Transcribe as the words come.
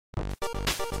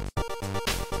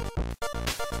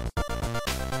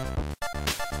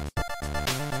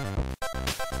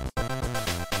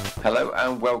Hello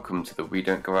and welcome to the We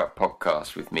Don't Go Out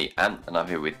podcast with me, Ant, and I'm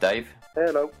here with Dave.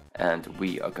 Hello. And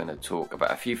we are going to talk about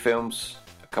a few films,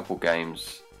 a couple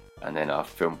games, and then our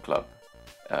film club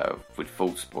with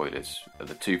full spoilers.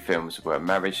 The two films were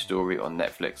Marriage Story on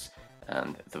Netflix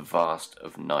and The Vast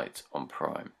of Night on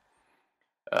Prime.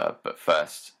 But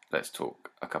first, let's talk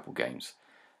a couple games.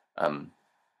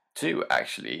 Two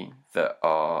actually that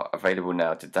are available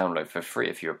now to download for free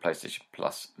if you're a PlayStation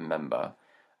Plus member.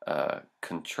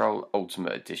 Control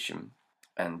Ultimate Edition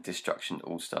and Destruction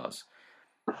All-Stars.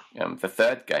 The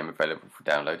third game available for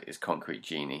download is Concrete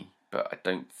Genie, but I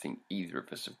don't think either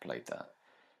of us have played that.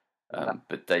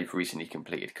 But Dave recently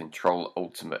completed Control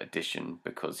Ultimate Edition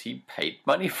because he paid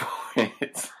money for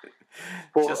it.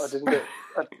 But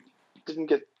I didn't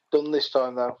get done this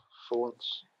time though. For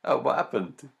once. Oh, what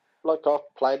happened? Like I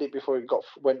played it before it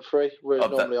went free. Whereas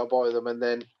normally I buy them and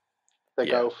then they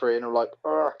go free, and I'm like,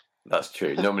 ugh. That's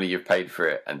true. Normally you've paid for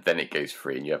it and then it goes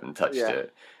free and you haven't touched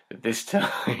it. But this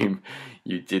time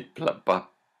you did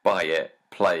buy it,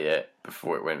 play it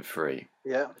before it went free.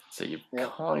 Yeah. So you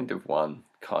kind of won,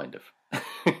 kind of.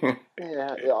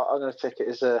 yeah, I'm going to take it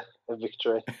as a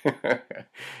victory.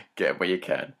 Get it where you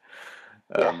can.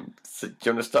 So do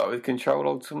you want to start with Control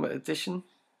Ultimate Edition?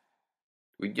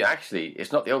 Actually,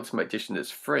 it's not the Ultimate Edition that's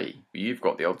free. You've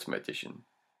got the Ultimate Edition.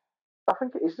 I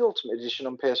think it is the Ultimate Edition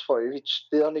on PS5. It's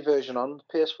the only version on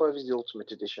PS5 is the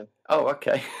Ultimate Edition. Oh,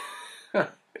 okay.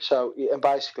 So, and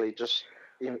basically just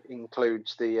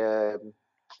includes the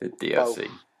DLC.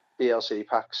 DLC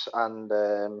packs and,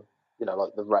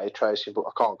 like the ray tracing, but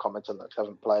I can't comment on that because I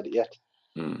haven't played it yet.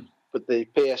 Mm. But the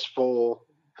PS4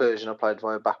 version I played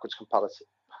via backwards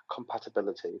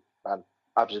compatibility, and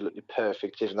absolutely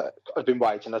perfect. Even though I've been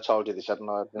waiting, I told you this, hadn't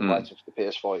I? I've been waiting for the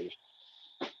PS5.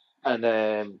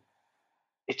 And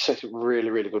it's a really,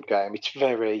 really good game. It's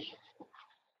you'll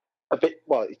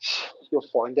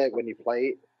find out when you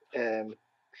play it.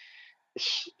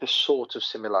 It's the sort of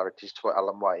similarities to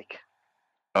Alan Wake.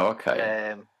 Oh,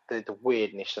 okay. The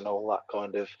weirdness and all that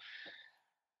kind of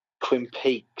Twin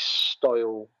Peaks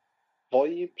style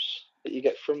vibes that you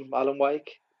get from Alan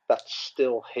Wake, that's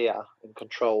still here in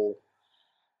Control.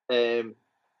 It's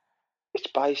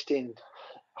based in,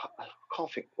 I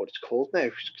can't think what it's called now.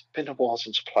 It's been a while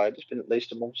since I played. It's been at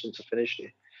least a month since I finished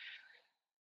it.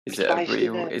 Is it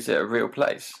a real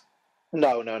place?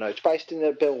 No. It's based in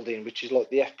a building which is like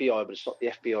the FBI, but it's not the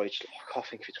FBI. I can't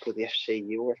think if it's called the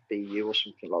FCU or FBU or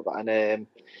something like that. And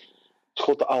it's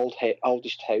called the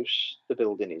oldest house. The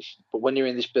building is, but when you're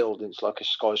in this building, it's like a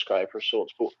skyscraper of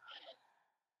sorts. But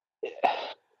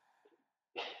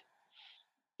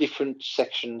different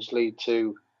sections lead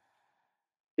to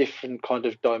different kind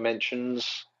of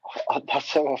dimensions. That's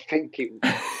how I think it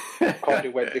kind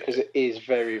of went, because it is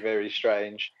very, very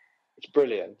strange. It's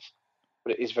brilliant,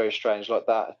 but it is very strange like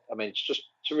that. I mean, it's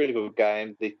a really good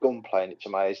game. The gunplay in it's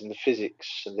amazing. The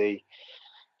physics and the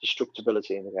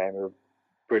destructibility in the game are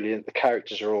brilliant. The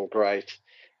characters are all great.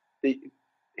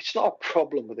 It's not a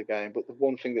problem with the game, but the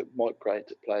one thing that might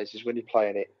grate at players is when you're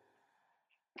playing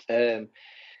it,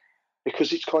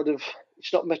 because it's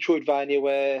not Metroidvania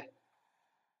where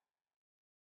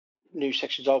new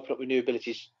sections open up with new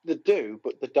abilities. They do,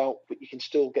 but they don't. But you can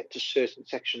still get to certain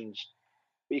sections.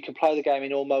 But you can play the game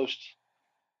in almost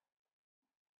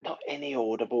not any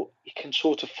order, but you can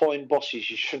sort of find bosses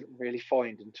you shouldn't really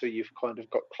find until you've kind of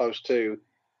got close to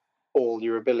all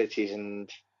your abilities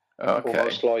and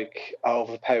almost like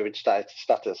overpowered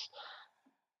status.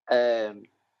 And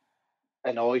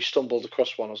I stumbled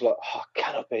across one. I was like, I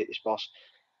cannot beat this boss.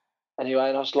 Anyway,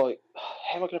 and I was like,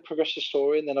 how am I going to progress the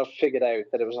story? And then I figured out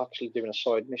that I was actually doing a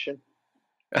side mission.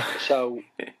 So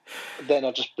then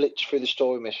I just blitzed through the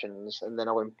story missions, and then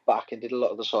I went back and did a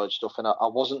lot of the side stuff, and I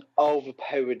wasn't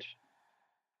overpowered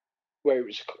where it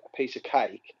was a piece of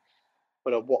cake,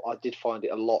 but I did find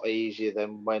it a lot easier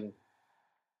than when,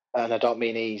 and I don't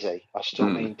mean easy, I still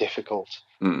mean difficult,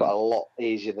 but a lot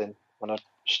easier than when I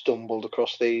stumbled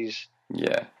across these.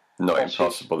 Yeah, not bosses.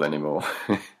 Impossible anymore.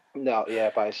 No,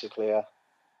 yeah, basically, yeah.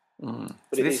 But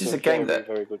so this is a game that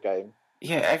very good game.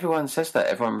 Yeah, everyone says that.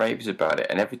 Everyone raves about it,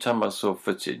 and every time I saw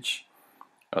footage,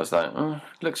 I was like,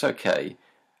 looks okay.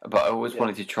 But I always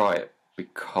wanted to try it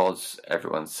because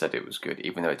everyone said it was good,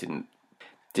 even though it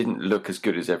didn't look as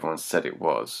good as everyone said it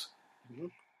was. Mm-hmm.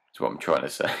 That's what I'm trying to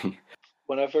say.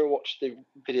 Whenever I watched the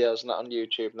videos and that on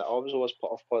YouTube, I was always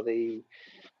put off by the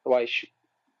way she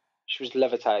was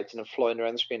levitating and flying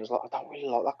around the screen. I was like, I don't really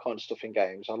like that kind of stuff in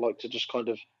games. I like to just kind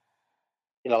of,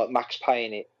 like Max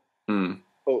Payne it.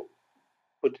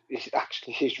 But it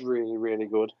actually is really, really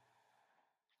good.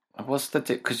 What's the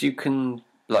because you can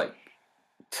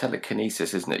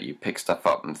telekinesis, isn't it? You pick stuff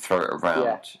up and throw it around.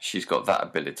 Yeah. She's got that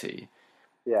ability.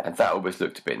 Yeah. And that always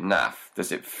looked a bit naff.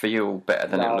 Does it feel better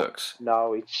than it looks?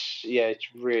 No, it's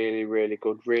really, really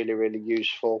good. Really, really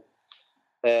useful.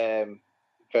 Very,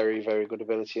 very good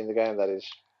ability in the game, that is.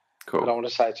 Cool. I don't want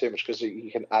to say too much because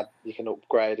you can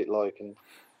upgrade it, and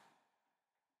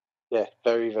yeah,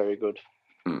 very, very good.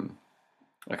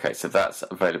 Okay, so that's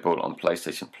available on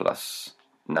PlayStation Plus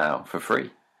now for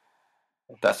free.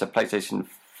 That's a PlayStation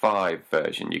 5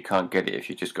 version. You can't get it if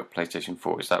you just got PlayStation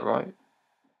 4. Is that right?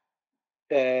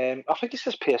 I think it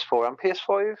says PS4 and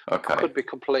PS5. Okay. I could be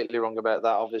completely wrong about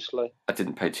that, obviously. I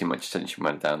didn't pay too much attention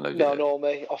when I downloaded it. No,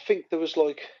 me. I think there was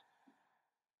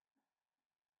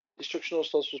Destruction All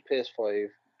Stars was PS5,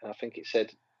 and I think it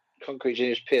said Concrete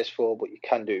Genius PS4, but you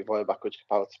can do it via backwards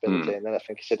compatibility. And then I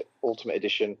think it said Ultimate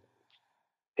Edition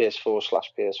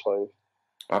PS4/PS5.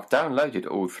 I've downloaded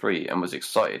all three and was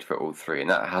excited for all three, and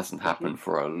that hasn't happened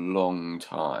for a long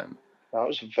time. That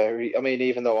was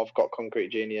even though I've got Concrete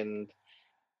Genie and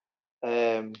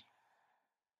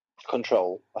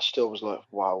Control, I still was like,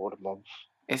 wow, what a month.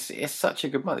 It's such a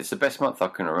good month. It's the best month I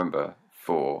can remember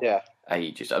for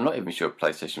ages. I'm not even sure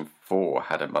PlayStation 4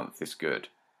 had a month this good.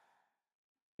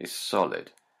 It's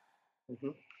solid.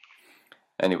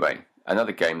 Anyway,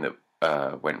 another game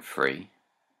that went free,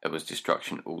 it was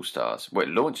Destruction All Stars. Well,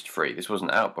 it launched free. This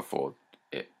wasn't out before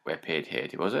it appeared here,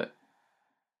 was it?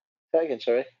 Say again,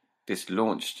 sorry. This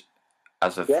launched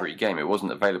as a free game. It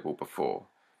wasn't available before.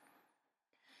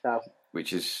 No.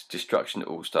 Which is Destruction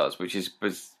All Stars, which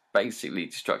was basically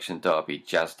Destruction Derby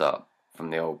jazzed up from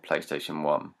the old PlayStation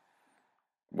 1.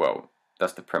 Well,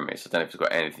 that's the premise. I don't know if it's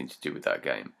got anything to do with that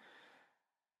game.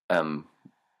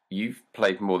 You've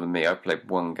played more than me. I played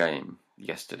one game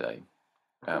yesterday.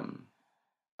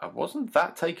 I wasn't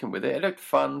that taken with it. It looked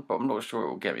fun, but I'm not sure it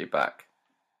will get me back.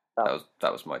 No.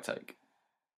 That was my take.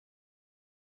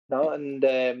 No, and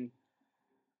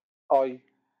I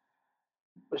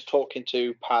was talking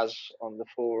to Paz on the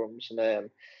forums, and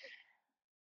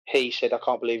he said, I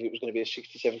can't believe it was going to be a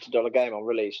 $60, $70 game on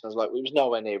release. And I was like, it was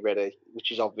nowhere near ready,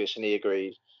 which is obvious, and he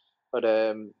agreed. But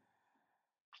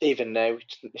even now,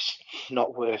 it's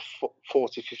not worth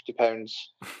 £40, £50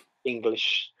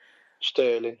 English,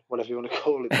 sterling, whatever you want to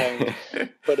call it, pounds.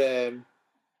 But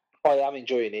I am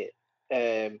enjoying it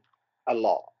a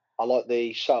lot. I like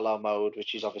the solo mode,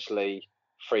 which is obviously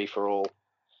free for all.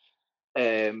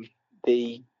 I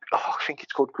think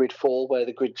it's called Gridfall, where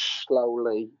the grid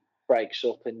slowly breaks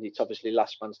up, and it's obviously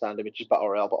last man standing, which is Battle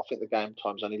Royale, but I think the game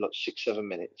time's only 6-7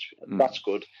 minutes. That's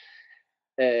good.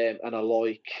 And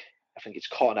I think it's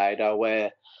Tornado,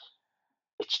 where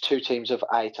it's 2 teams of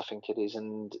 8, I think it is,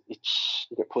 and you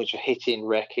get points for hitting,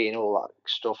 wrecking, all that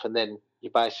stuff, and then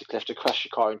you basically have to crash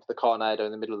your car into the Tornado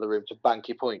in the middle of the room to bank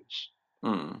your points.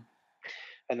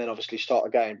 And then obviously start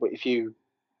again. But if you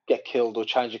get killed or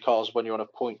change your cars when you're on a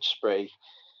point spree,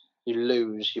 you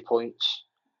lose your points.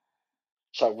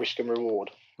 So risk and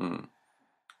reward. And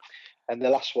the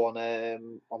last one,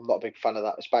 I'm not a big fan of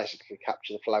that. It's basically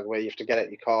capture the flag, where you have to get out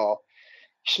your car,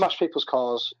 you smash people's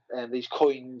cars, and these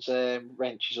coins,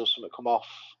 wrenches or something come off,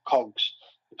 cogs.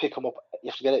 You pick them up. You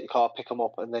have to get out your car, pick them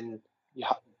up, and then you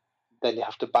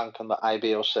have to bank on the A,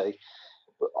 B, or C.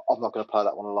 But I'm not going to play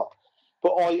that one a lot.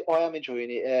 But I am enjoying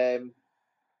it.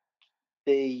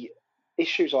 The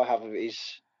issues I have with it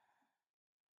is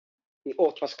it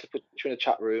automatically puts you in a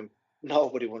chat room.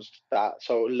 Nobody wants that.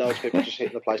 So loads of people just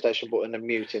hitting the PlayStation button and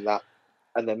muting that,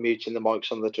 and then muting the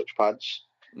mics on the touchpads.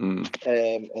 And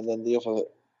then the other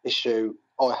issue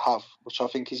I have, which I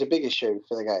think is a big issue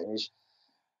for the game, is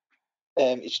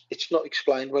it's not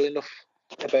explained well enough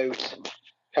about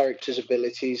characters'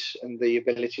 abilities and the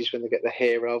abilities when they get the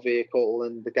hero vehicle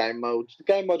and the game modes. The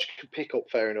game modes you can pick up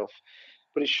fair enough,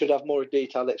 but it should have more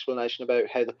detailed explanation about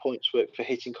how the points work for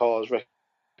hitting cars, wrecking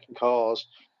cars,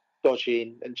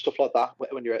 dodging, and stuff like that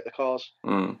when you're at the cars.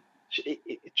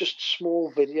 It just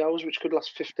small videos which could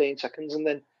last 15 seconds and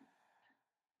then,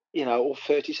 or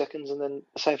 30 seconds, and then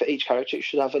the same for each character. It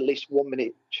should have at least 1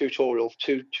 minute tutorial,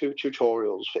 two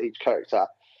tutorials for each character,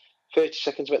 30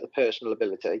 seconds about the personal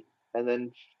ability, and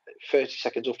then 30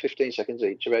 seconds or 15 seconds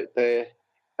each about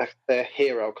their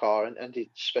hero car and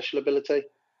its special ability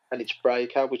and its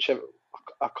breaker, whichever.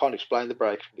 I can't explain the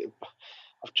break.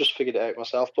 I've just figured it out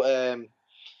myself, but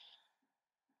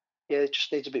it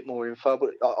just needs a bit more info.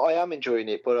 But I am enjoying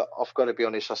it. But I've got to be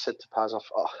honest. I said to Paz, I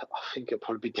think it'll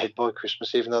probably be dead by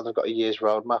Christmas, even though they've got a year's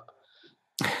roadmap.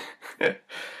 I'm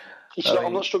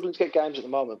not struggling to get games at the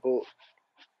moment, but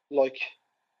like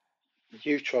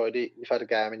you've tried it, you've had a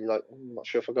game, and you're like, I'm not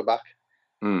sure if I'll go back.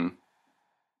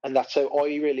 And that's how I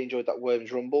really enjoyed that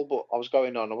Worms Rumble. But I was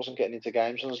going on, I wasn't getting into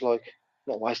games, and I was like,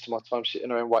 I'm not wasting my time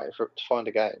sitting around waiting for it to find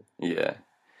a game. Yeah.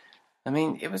 I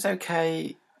mean, it was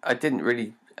okay. I didn't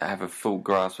really have a full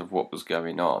grasp of what was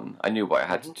going on. I knew what I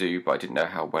had to do, but I didn't know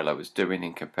how well I was doing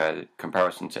in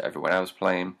comparison to everyone else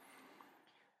playing.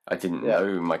 I didn't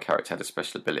know my character had a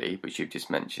special ability, which you've just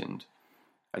mentioned.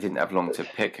 I didn't have long to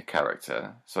pick a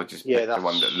character, so I just picked the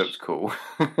one that looked cool.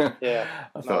 Yeah.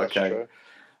 I thought, okay,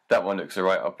 that one looks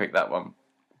alright, I'll pick that one.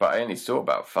 But I only saw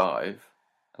about 5,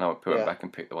 and I would put it back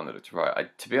and pick the one that looked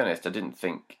right. To be honest, I didn't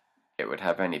think it would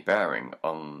have any bearing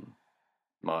on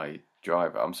my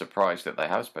driver. I'm surprised that they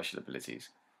have special abilities.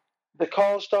 The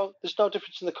cars don't. There's no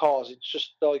difference in the cars. It's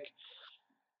just like,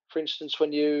 for instance,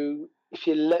 once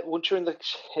you're in the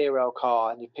hero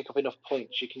car and you pick up enough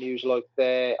points, you can use like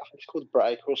I think it's called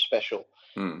brake or special,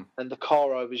 and the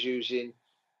car I was using,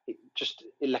 it just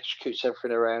electrocutes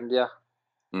everything around you,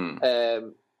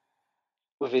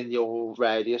 within your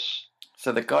radius.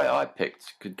 So the guy I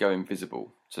picked could go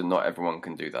invisible, so not everyone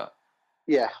can do that.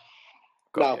 Yeah.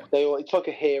 It's like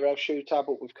a hero shooter,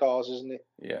 but with cars, isn't it?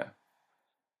 Yeah.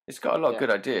 It's got a lot of good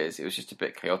ideas. It was just a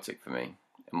bit chaotic for me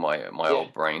in my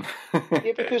old brain.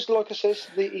 Yeah, because like I says,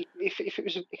 if it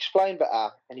was explained better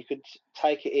and you could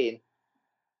take it in,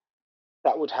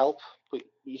 that would help. But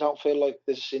you don't feel like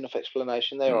there's enough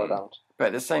explanation there, I don't. But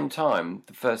at the same time,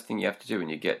 the first thing you have to do when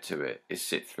you get to it is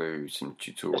sit through some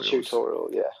tutorials. A tutorial,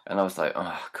 yeah. And I was like,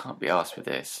 I can't be asked for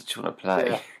this. I just want to play.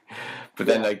 Yeah. But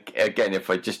then, again, if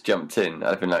I just jumped in,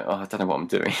 I'd been like, I don't know what I'm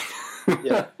doing.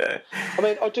 Yeah. I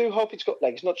mean, I do hope it's got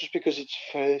legs, not just because it's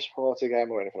first party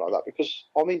game or anything like that, because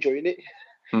I'm enjoying it.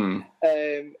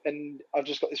 And I've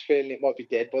just got this feeling it might be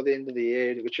dead by the end of the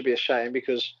year, which would be a shame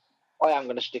because I am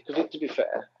going to stick with it, to be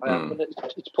fair.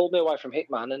 It's pulled me away from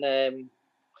Hitman, and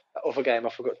that other game I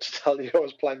forgot to tell you I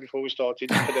was playing before we started,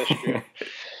 Pedestrian.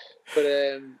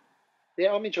 But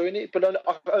yeah, I'm enjoying it. But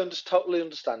I totally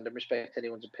understand and respect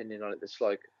anyone's opinion on it that's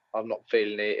like, I'm not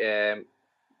feeling it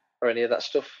or any of that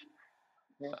stuff.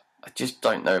 Yeah. I just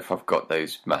don't know if I've got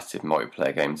those massive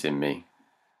multiplayer games in me,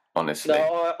 honestly.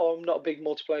 No, I'm not a big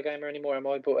multiplayer gamer anymore, am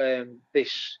I? But I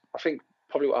think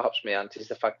probably what helps me out is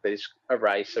the fact that it's a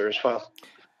racer as well.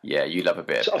 Yeah, you love a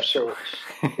bit of petrol.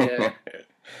 Yeah.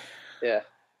 Yeah.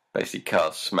 Basically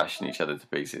cars smashing each other to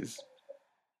pieces.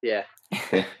 Yeah.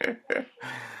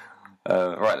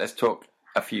 Right, let's talk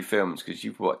a few films, because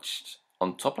you've watched,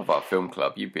 on top of our film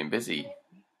club, you've been busy.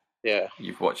 Yeah.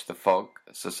 You've watched The Fog,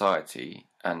 Society,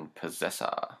 and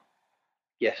Possessor.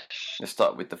 Yes. Let's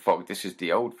start with The Fog. This is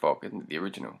the old Fog, isn't it? The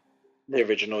original. The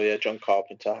original, yeah, John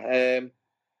Carpenter. I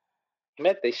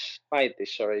made this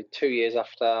 2 years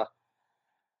after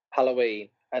Halloween,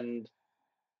 and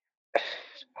I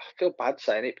feel bad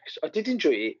saying it because I did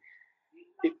enjoy it.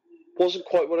 It wasn't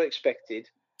quite what I expected.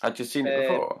 Had you seen it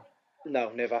before?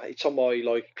 No, never. It's on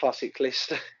my classic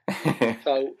list.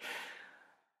 So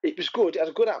it was good. It had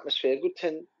a good atmosphere, good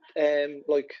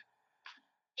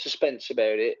suspense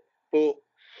about it. But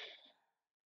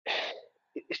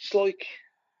it's like,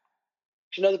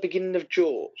 do you know the beginning of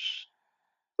Jaws,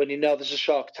 when you know there's a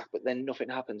shark attack, but then nothing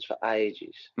happens for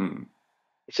ages?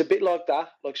 It's a bit like that.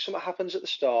 Like something happens at the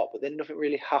start, but then nothing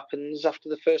really happens after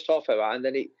the first half hour, and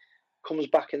then it comes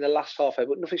back in the last half hour,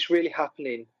 but nothing's really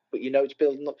happening. But you know it's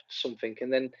building up to something,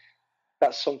 and then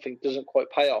that something doesn't quite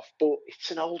pay off. But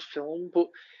it's an old film. But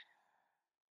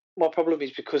my problem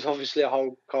is because obviously I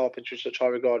hold Carpenter in such high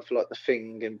regard for like The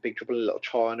Thing and Big Trouble in Little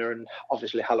China and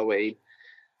obviously Halloween.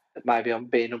 Maybe I'm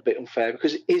being a bit unfair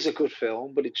because it is a good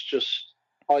film, but it's just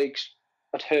I'd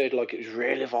heard like it was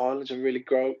really violent and really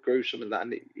gruesome and that,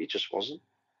 and it just wasn't.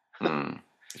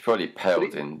 It's probably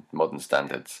paled in modern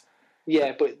standards.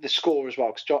 Yeah, but the score as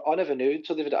well, because I never knew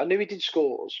until the other day. I knew he did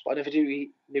scores, but I never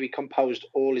knew he composed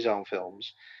all his own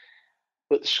films.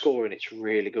 But the score in it's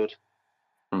really good.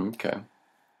 Okay.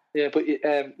 Yeah, but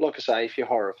like I say, if you're a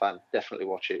horror fan, definitely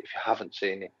watch it. If you haven't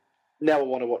seen it, now I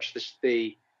want to watch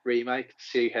the remake to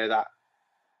see how that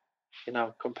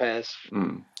compares.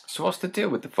 So what's the deal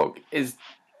with The Fog? Is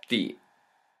the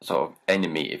sort of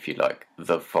enemy, if you like,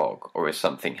 the fog, or is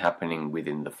something happening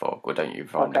within the fog, or don't you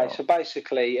find out? Okay, so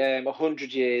basically,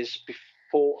 100 years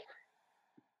before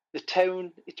the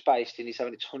town it's based in is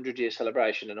having its 100-year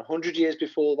celebration, and 100 years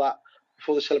before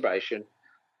the celebration,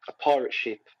 a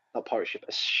ship,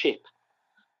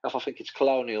 I think it's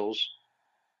colonials,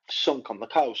 sunk on the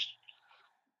coast,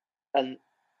 and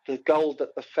the gold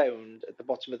that they found at the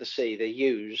bottom of the sea they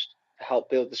used to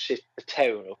help build the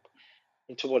town up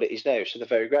into what it is now, so they're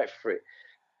very grateful for it.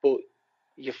 But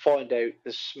you find out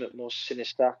there's something more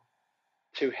sinister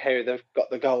to how they've got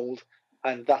the gold,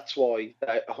 and that's why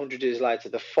 100 years later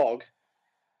the fog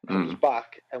comes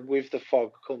back, and with the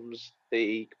fog comes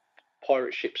the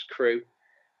pirate ship's crew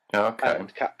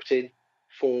and captain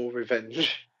for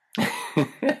revenge.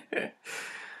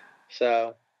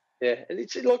 So yeah, and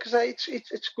it's like I say,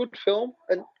 it's a good film,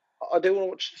 and I do want to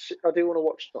watch. I do want to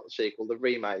watch not the sequel, the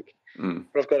remake.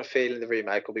 But I've got a feeling the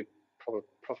remake will be probably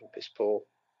piss poor,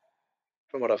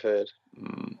 from what I've heard.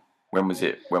 When was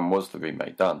it? When was the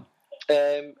remake done?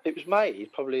 It was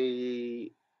made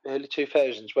probably early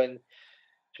 2000s. Do you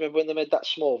remember when they made that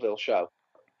Smallville show?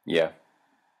 Yeah.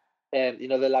 You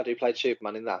know the lad who played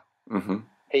Superman in that. Mm-hmm.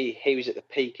 He was at the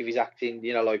peak of his acting.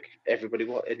 You know, like everybody.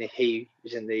 And he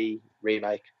was in the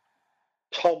remake.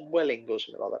 Tom Welling or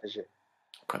something like that, is it?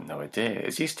 I've got no idea.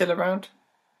 Is he still around?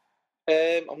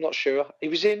 I'm not sure. He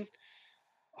was in.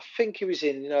 I think he was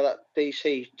in. You know that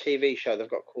DC TV show they've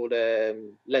got called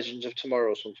Legends of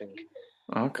Tomorrow or something.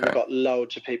 Okay. And they've got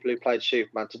loads of people who played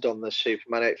Superman to don the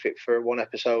Superman outfit for one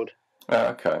episode. Oh,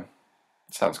 okay.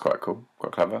 Sounds quite cool.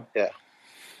 Quite clever. Yeah.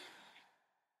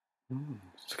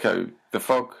 So, The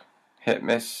Fog, hit,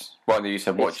 miss? Well, you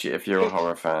said watch it if you're a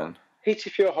horror fan. Hit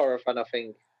if you're a horror fan, I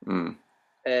think.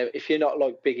 If you're not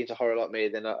like big into horror like me,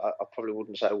 then I probably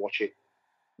wouldn't say watch it.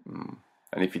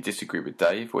 And if you disagree with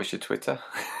Dave, what's your Twitter?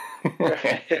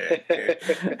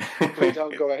 We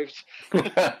don't go out.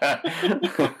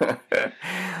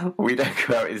 We don't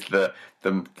go out is the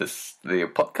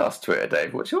podcast Twitter,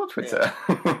 Dave. What's your Twitter?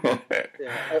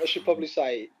 Yeah, I should probably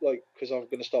say, like, because I'm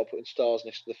going to start putting stars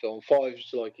next to the film.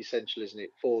 5's like essential, isn't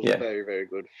it? 4's very, very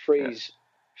good. 3's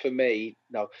for me,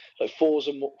 no. Like 4's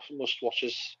a must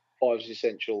watches. 5's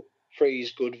essential.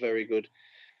 3's good, very good.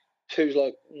 2's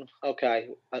like okay,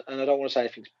 and I don't want to say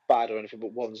anything's bad or anything,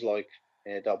 but 1's like,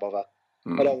 don't bother.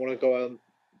 I don't want to go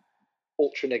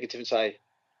ultra negative and say,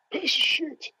 piece of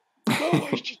shit,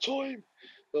 don't waste your time,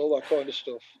 all that kind of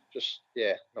stuff. Just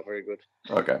not very good.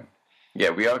 Okay,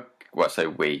 yeah, we are. Well, I say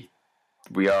we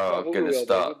are going to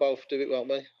start. We both do it, won't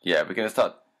we? Yeah, we're going to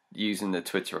start using the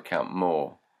Twitter account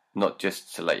more, not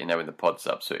just to let you know when the pod's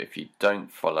up. So if you don't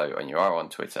follow and you are on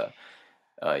Twitter.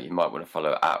 You might want to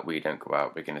follow at We Don't Go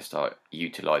Out. We're going to start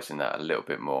utilising that a little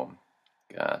bit more.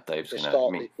 Dave's going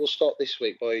to... We'll start this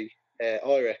week by,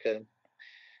 I reckon,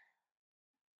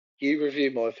 you review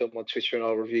my film on Twitter and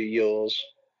I'll review yours.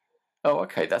 Oh,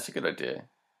 okay, that's a good idea.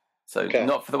 So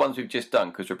not for the ones we've just done,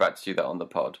 because we're about to do that on the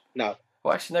pod. No.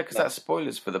 Well, actually, no, because that's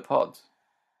spoilers for the pod.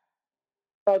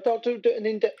 Don't do an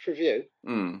in-depth review.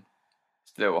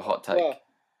 It's a little hot take. Well,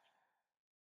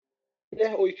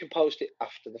 yeah, or you can post it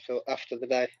after the film, after we've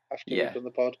done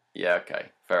the pod. Yeah, okay,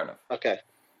 fair enough. Okay.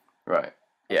 Right.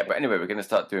 Yeah, but anyway, we're going to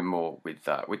start doing more with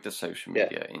that, with the social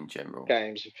media in general.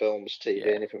 Games and films,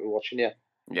 TV, anything we're watching,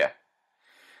 Yeah.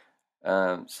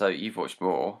 So you've watched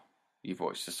more. You've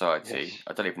watched Society. Yes.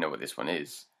 I don't even know what this one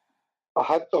is.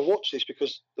 I watched this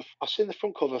because I seen the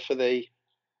front cover for the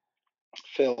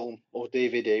film or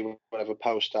DVD, whatever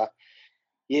poster,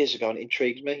 years ago, and it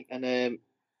intrigued me. And then,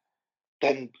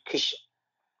 because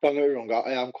don't get me wrong,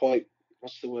 I am quite,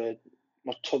 what's the word?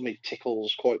 My tummy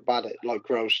tickles quite bad at like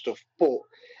gross stuff, but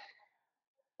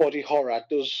body horror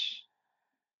does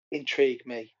intrigue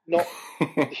me. Not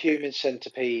the Human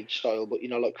Centipede style, but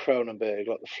like Cronenberg,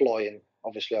 like The Fly, and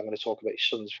obviously I'm going to talk about his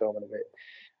son's film in a bit.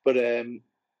 But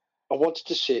I wanted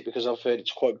to see it because I've heard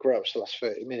it's quite gross the last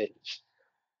 30 minutes.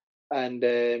 And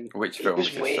which film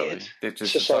was it? Weird.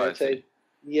 Society.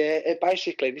 Yeah,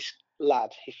 basically this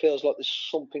lad, he feels like there's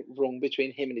something wrong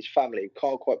between him and his family. He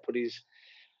can't quite put his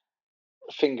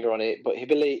finger on it, but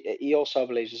he also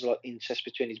believes there's like incest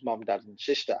between his mum, dad, and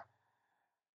sister.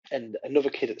 And another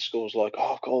kid at the school's like,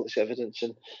 oh, I've got all this evidence,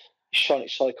 and he's showing it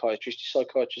to psychiatrist. The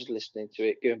psychiatrist is listening to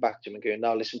it, going back to him and going,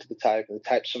 no, listen to the tape, and the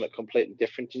tape's something completely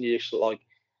different, and you're just like,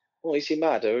 oh, is he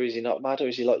mad, or is he not mad, or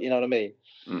is he like, you know what I mean?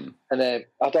 And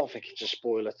I don't think it's a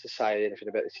spoiler to say anything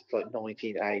about this. It's like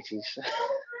 1980s.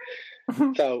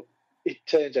 So it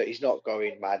turns out he's not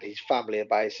going mad. His family are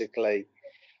basically...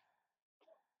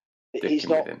 He's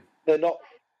not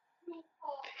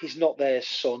their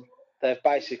son. They've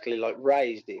basically like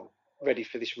raised him ready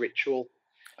for this ritual.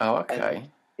 Oh, okay.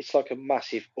 And it's like a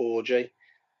massive orgy.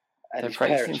 And they've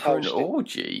raised him for an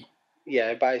orgy?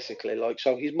 Yeah, basically. Like,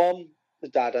 so his mom, the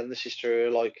dad, and the sister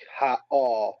are like,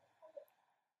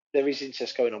 there is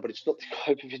incest going on, but it's not the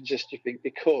type of incest you think,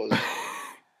 because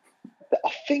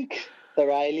I think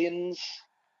they're aliens,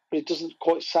 but it doesn't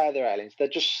quite say they're aliens. They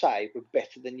just say, we're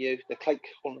better than you. They call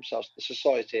themselves the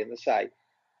society, and they say,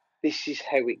 this is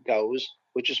how it goes.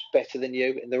 We're just better than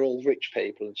you, and they're all rich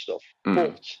people and stuff.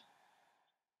 But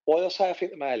why I say I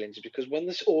think they're aliens is because when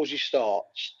this orgy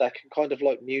starts, they can kind of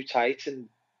like mutate and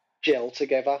gel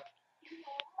together.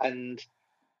 And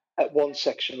at one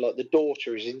section, like the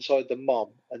daughter is inside the mom,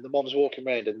 and the mom's walking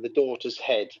around, and the daughter's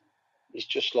head is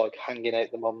just like hanging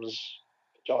out the mom's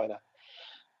vagina,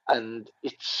 and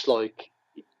it's like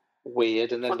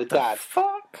weird. And then What the the dad,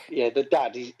 fuck? yeah, the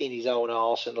dad is in his own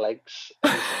arse and legs.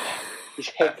 And his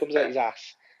head comes out his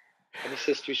ass, and he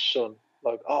says to his son,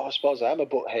 like, "Oh, I suppose I am a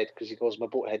butthead," because he calls him a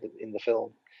butthead in the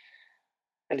film.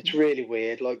 And it's really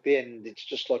weird. Like the end, it's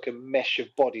just like a mesh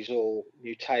of bodies all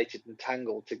mutated and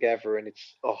tangled together, and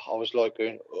it's I was like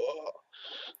going,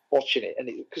 watching it, and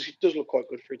because it does look quite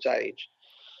good for its age.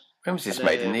 When was this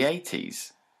made? In the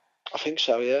 80s? I think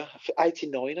so, yeah.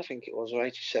 89, I think it was, or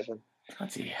 87.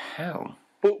 Bloody hell.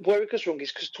 But where it goes wrong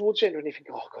is because towards the end, when you think,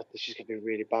 oh god, this is going to be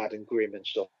really bad and grim and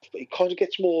stuff, but it kind of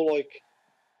gets more like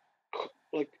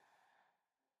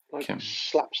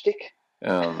slapstick.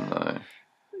 Oh no.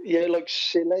 Yeah, like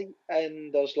silly,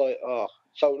 and I was like,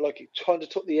 so like it kind of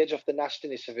took the edge off the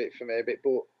nastiness of it for me a bit,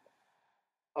 but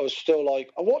I was still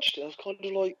like, I watched it, I was kind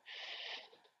of like,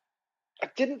 I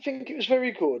didn't think it was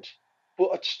very good, but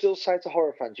I'd still say to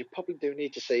horror fans, you probably do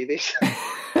need to see this.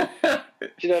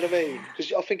 Do you know what I mean?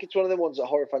 Because I think it's one of the ones that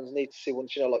horror fans need to see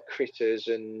once, like Critters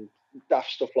and daft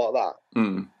stuff like that.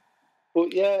 Mm.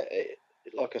 But yeah,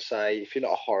 like I say, if you're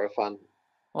not a horror fan,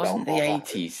 wasn't the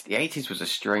 80s? The 80s was a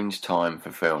strange time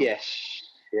for film. Yes.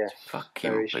 It's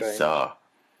fucking bizarre.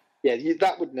 Yeah,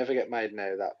 that would never get made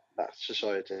now. That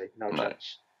society, no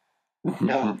chance.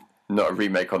 No, not a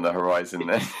remake on the horizon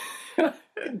then.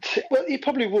 Well, it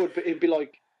probably would, but it'd be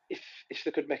like if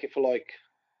they could make it for like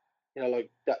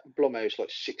that Blumhouse, like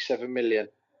 6-7 million.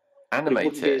 Animate it.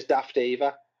 Wouldn't be as daft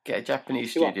either. Get a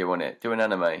Japanese studio on it. Do an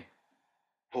anime.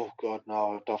 Oh god,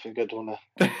 no! I don't think I'd want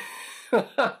to.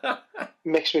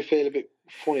 Makes me feel a bit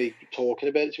funny talking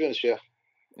about it, to be honest with you.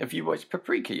 Have you watched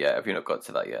Paprika yet? Have you not got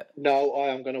to that yet? No, I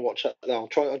am going to watch that now. I'm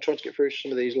trying to get through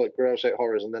some of these like gross out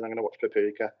horrors, and then I'm going to watch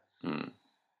Paprika.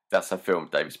 That's a film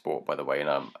David's bought, by the way, and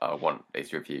I want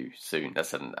his review soon.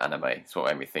 That's an anime. It's what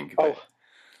made me think of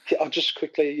it. I'll just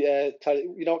quickly tell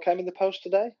you. You know what came in the post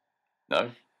today?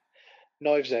 No.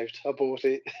 Knives Out. I bought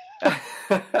it.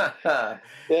 Yeah,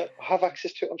 I have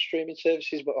access to it on streaming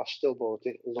services, but I still bought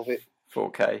it. Love it.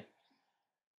 4K.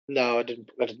 No, I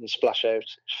didn't splash out.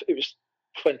 It was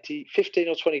 15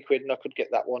 or 20 quid, and I could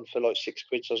get that one for like 6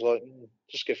 quid. So I was like,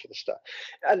 just go for the start.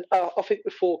 And I think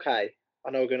with 4K, I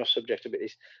know we're going off subject a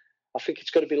bit. I think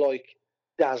it's got to be like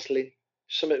dazzling,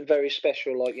 something very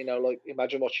special. Like like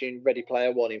imagine watching Ready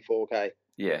Player One in 4K.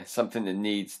 Yeah, something that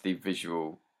needs the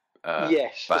visual.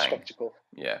 Yes, bang. The spectacle.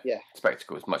 Yeah, yeah.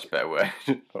 Spectacle is much better word.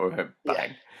 Or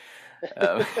bang.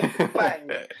 Yeah. Bang.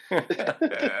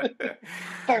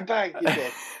 Bang, bang.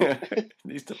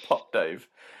 Needs to pop, Dave.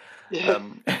 Yeah.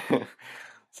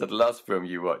 So the last film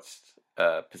you watched,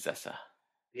 Possessor.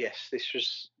 Yes, this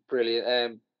was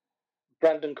brilliant.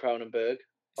 Brandon Cronenberg.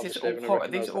 Is this all horror? Are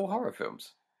these all horror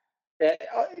films? Yeah,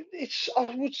 it's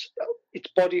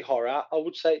body horror. I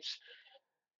wouldn't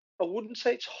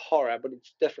say it's horror, but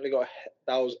it's definitely got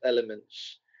those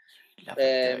elements. Love a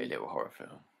dirty little horror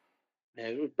film.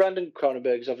 Yeah, Brandon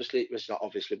Cronenberg is not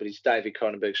obviously, but he's David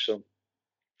Cronenberg's son.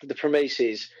 The premise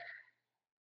is,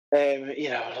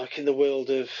 like in the world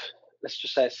of, let's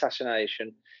just say,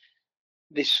 assassination,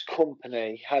 this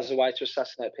company has a way to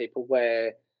assassinate people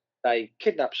where they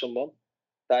kidnap someone,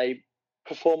 they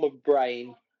perform a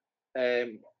brain, I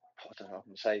don't know, I'm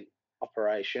going to say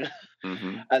operation,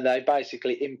 and they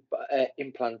basically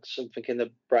implant something in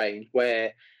the brain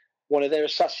where one of their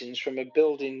assassins from a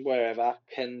building wherever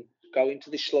can go into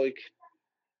this like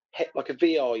a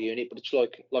VR unit, but it's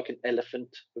like an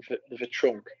elephant with a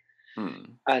trunk,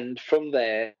 and from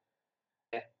there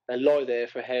they lie there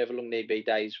for however long need be,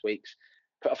 days, weeks,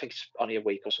 but I think it's only a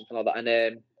week or something like that,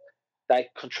 and they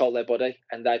control their body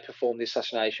and they perform the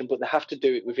assassination, but they have to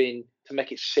do it to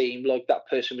make it seem like that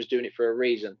person was doing it for a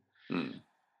reason.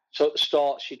 So at the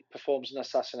start, she performs an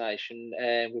assassination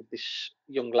with this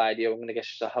young lady, I'm going to guess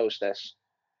she's a hostess,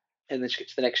 and then she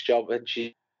gets the next job, and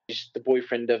she's the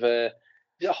boyfriend of is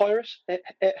it Iris?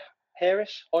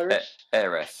 Iris?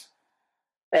 Heiress.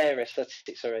 Heiress, that's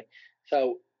it, sorry.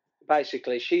 So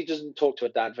basically, she doesn't talk to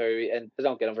her dad and they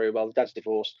don't get on very well. The dad's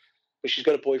divorced, but she's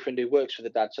got a boyfriend who works for the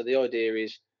dad. So the idea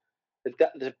is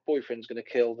the boyfriend's going to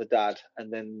kill the dad,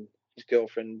 and then his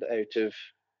girlfriend, out of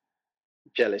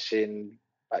jealousy and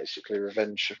basically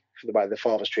revenge for the way the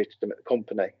father's treated them at the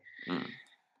company.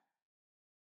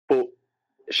 But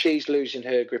she's losing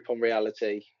her grip on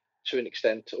reality to an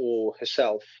extent, or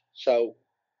herself. So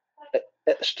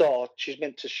at the start, she's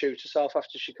meant to shoot herself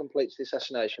after she completes the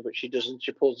assassination, but she doesn't.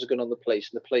 She pulls the gun on the police,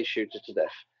 and the police shoot her to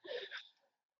death.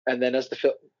 And then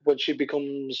when she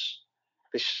becomes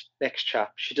this next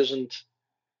chap, she doesn't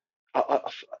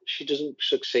she doesn't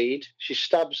succeed. She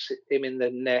stabs him in the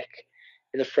neck,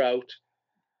 in the throat,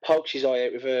 pokes his eye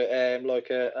out with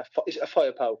is it a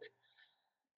fire poke?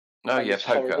 Oh And yeah, it's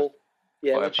poker. horrible.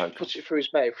 Yeah, Fire when she poker. puts it through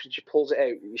his mouth and she pulls it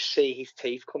out, you see his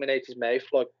teeth coming out his mouth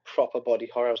like proper body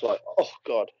horror. I was like, oh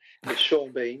god, it's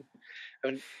Sean Bean. I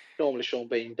mean, normally Sean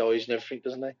Bean dies and everything,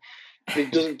 doesn't he? But he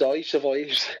doesn't die; he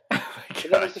survives. Oh my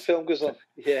And then as the gosh. film goes on,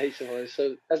 yeah, he survives.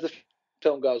 So as the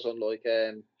film goes on,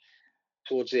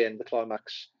 towards the end, the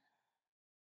climax,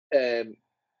 um,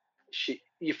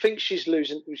 you think she's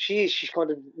losing. She is. She's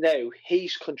kind of now.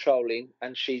 He's controlling,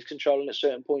 and she's controlling at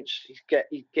certain points. He's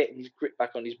getting his grip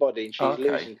back on his body, and she's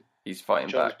losing He's fighting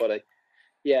control of his back. body.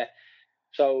 Yeah.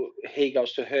 So he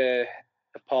goes to her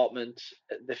apartment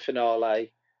at the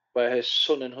finale, where her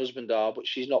son and husband are, but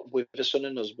she's not with her son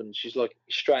and husband. She's like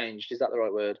estranged. Is that the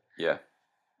right word? Yeah.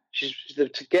 They're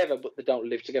together, but they don't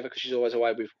live together because she's always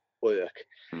away with work.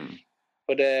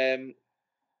 But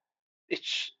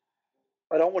it's.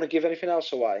 I don't want to give anything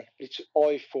else away.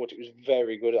 I thought it was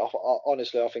very good.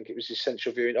 Honestly, I think it was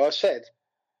essential viewing. I said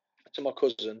to my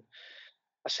cousin,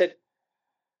 I said,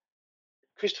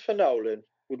 Christopher Nolan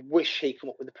would wish he come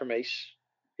up with the premise,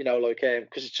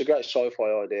 because it's a great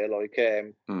sci-fi idea,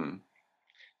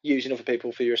 using other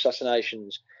people for your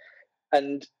assassinations.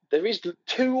 And there is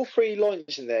 2 or 3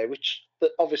 lines in there, which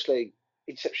obviously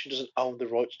Inception doesn't own the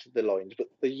rights to the lines, but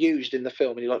they're used in the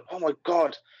film, and you're like, oh my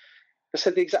god. I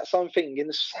said the exact same thing in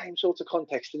the same sort of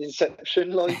context in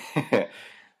Inception. So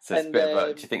it's a bit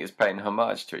about, do you think it's paying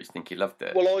homage to it? Do you think he loved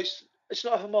it? Well, it's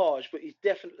not a homage, but he's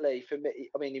definitely, for me,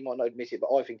 I mean, he might not admit it,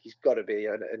 but I think he's got to be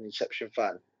an Inception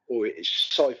fan, or a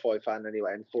sci-fi fan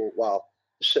anyway, and thought, wow,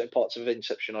 there's certain parts of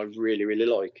Inception I really, really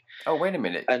like. Oh, wait a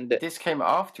minute. And this came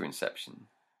after Inception?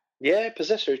 Yeah,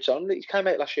 Possessor, it came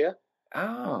out last year.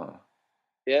 Oh.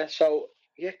 Yeah, so...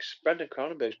 Yeah, because Brandon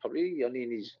Cronenberg's probably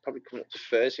he's probably coming up to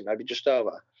 30, maybe just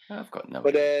over. I've got no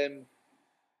idea.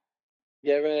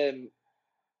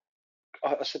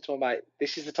 But I said to my mate,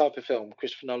 this is the type of film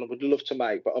Christopher Nolan would love to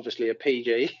make, but obviously a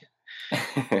PG.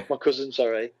 My cousin,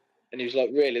 sorry. And he was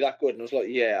like, really, that good? And I was like,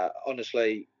 yeah,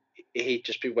 honestly, he'd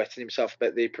just be wetting himself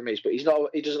about the premise. But he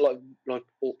doesn't like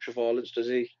ultra violence, does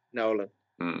he, Nolan?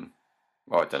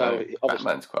 Well, I don't know.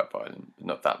 Batman's quite violent, but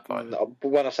not that violent. No,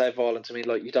 but when I say violent, I mean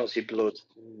you don't see blood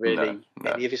really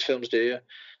any of his films, do you?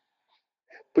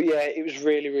 But yeah, it was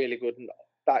really, really good, and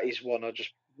that is one I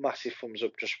just massive thumbs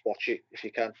up. Just watch it if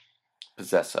you can.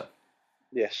 Possessor.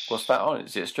 Yes. What's that on?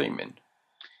 Is it streaming?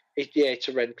 It's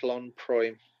a rental on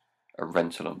Prime. A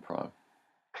rental on Prime.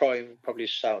 Prime, probably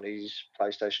Sony's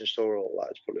PlayStation Store, all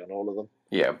that. It's probably on all of them.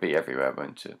 Yeah, it'll be everywhere,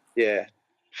 won't it? Yeah,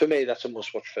 for me, that's a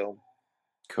must-watch film.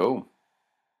 Cool.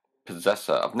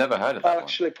 Possessor. I've never heard of that. I'll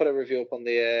actually put a review up on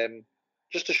the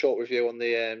just a short review on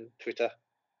the Twitter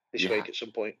this week at some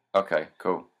point. Okay,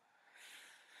 cool.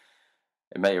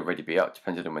 It may already be up,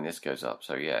 depending on when this goes up.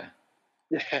 So yeah.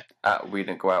 We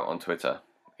didn't go out on Twitter.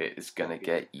 It's gonna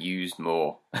get used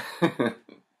more.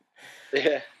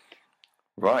 Yeah.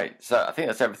 Right. So I think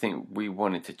that's everything we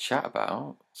wanted to chat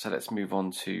about. So let's move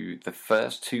on to the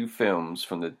first 2 films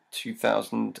from the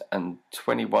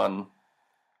 2021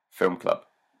 Film Club.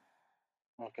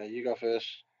 Okay, you go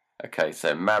first. Okay,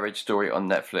 so Marriage Story on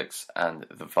Netflix and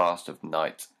The Vast of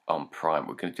Night on Prime.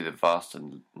 We're going to do The Vast of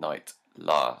Night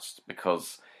last,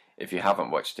 because if you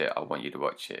haven't watched it, I want you to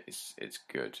watch it. It's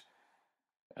good.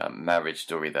 Marriage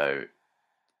Story, though,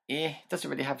 doesn't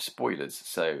really have spoilers,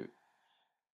 so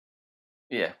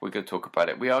yeah, we're going to talk about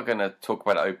it. We are going to talk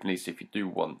about it openly, so if you do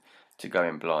want to go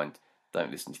in blind,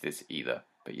 don't listen to this either.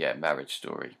 But yeah, Marriage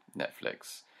Story,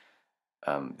 Netflix.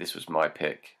 This was my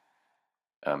pick.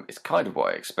 It's kind of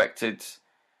what I expected.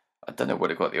 I don't know what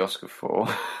it got the Oscar for,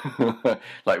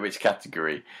 like which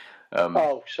category.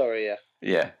 Sorry, yeah.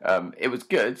 Yeah, it was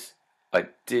good. I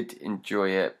did enjoy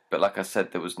it, but like I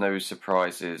said, there was no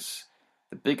surprises.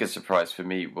 The biggest surprise for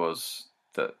me was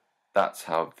that that's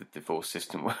how the divorce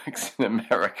system works in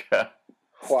America.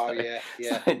 Wow, yeah.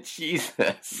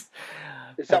 Jesus.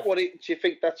 Is that what it? Do you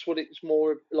think that's what it's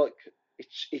more like?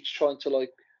 It's trying to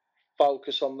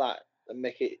focus on that and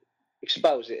make it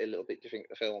expose it a little bit. Do you think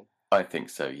the film? I think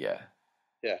so. Yeah.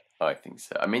 Yeah. I think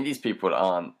so. I mean, these people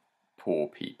aren't poor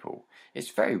people. It's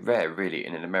very rare, really,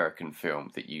 in an American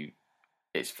film that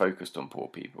it's focused on poor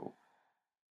people.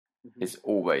 Mm-hmm. It's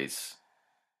always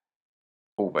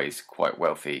quite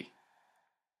wealthy,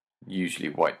 usually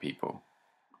white people.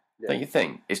 Yeah. Don't you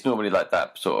think? It's normally like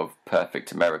that sort of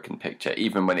perfect American picture,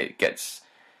 even when it gets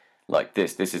like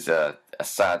this. This is a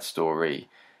sad story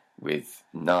with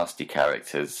nasty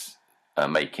characters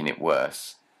making it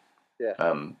worse. Yeah.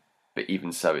 But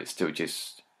even so, it's still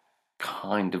just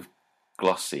kind of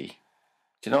glossy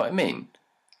Do you know what I mean?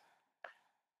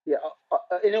 Yeah,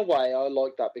 in a way, I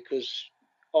like that because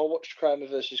I watched Kramer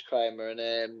versus Kramer, and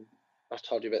I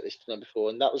told you about this tonight before,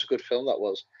 and that was a good film. That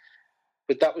was,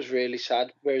 but that was really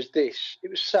sad. Whereas this, it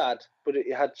was sad, but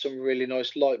it had some really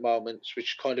nice light moments,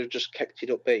 which kind of just kept it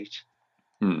upbeat.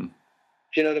 Hmm.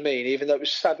 Do you know what I mean? Even though it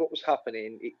was sad what was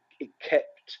happening, it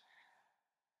kept.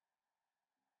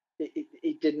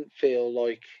 It didn't feel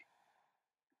like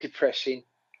depressing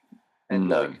and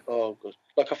No. like, oh god,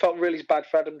 like I felt really bad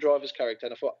for Adam Driver's character,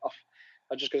 and I thought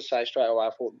I'm just going to say straight away,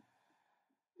 I thought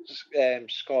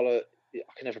Scarlett, I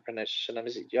can never pronounce her name.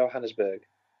 Is it Johannesburg?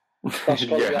 Not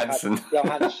Scarlett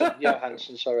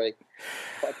Johansson. Sorry,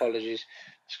 apologies.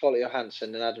 Scarlett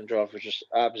Johansson and Adam Driver were just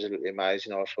absolutely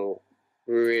amazing. I thought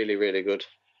really, really good.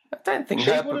 I don't think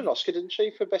she won an Oscar, didn't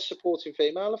she, for best supporting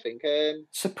female? I think.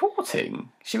 Supporting?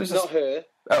 She was not her.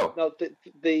 Oh, no,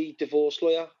 the divorce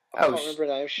lawyer. I can't remember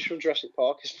her name. She's from Jurassic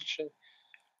Park, isn't she?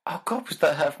 Oh God, was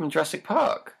that her from Jurassic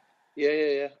Park?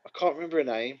 Yeah. I can't remember her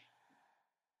name.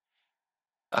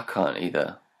 I can't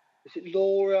either. Is it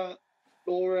Laura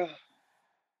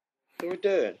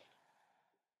Dern?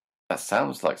 That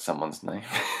sounds like someone's name.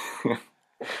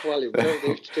 Well, it will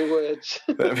do, 2 words.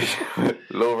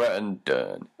 Laura and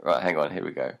Dern. Right, hang on, here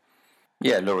we go.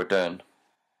 Yeah, Laura Dern.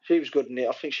 She was good in it.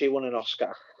 I think she won an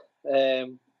Oscar. I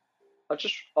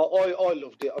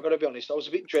loved it. I've got to be honest. I was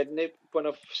a bit dreading it when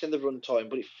I've seen the runtime,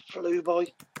 but it flew by.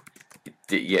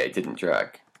 It didn't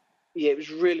drag. Yeah, it was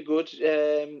really good.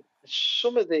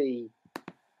 Some of the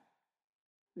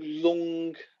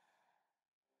long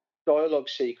dialogue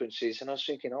sequences, and I was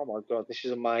thinking, oh my god, this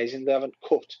is amazing. They haven't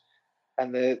cut,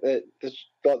 and the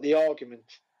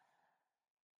argument,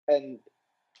 and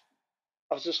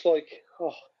I was just like,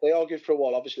 oh, they argued for a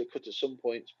while. Obviously, it cut at some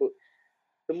points, but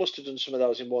they must have done some of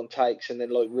those in one takes and then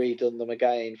like redone them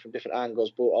again from different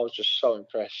angles. But I was just so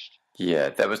impressed. Yeah,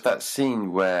 there was that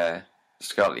scene where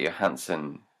Scarlett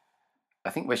Johansson, I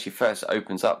think, where she first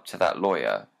opens up to that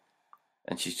lawyer,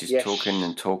 and she's just talking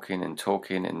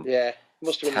and yeah,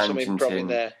 must have been some improv in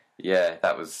there. Yeah,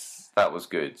 that was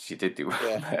good. She did do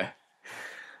well there.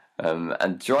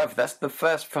 And Driver, that's the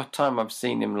first time I've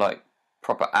seen him like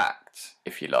proper act,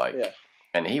 if you like. Yeah.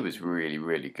 And he was really,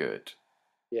 really good.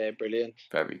 Yeah, brilliant.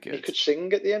 Very good. He could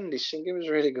sing at the end. His singing was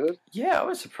really good. Yeah, I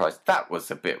was surprised. That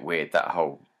was a bit weird, that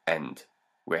whole end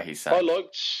where he sang.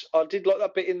 I did like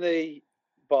that bit in the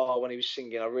bar when he was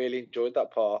singing. I really enjoyed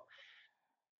that part.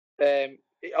 I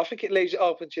think it leaves it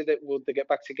open to that would they get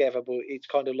back together, but it's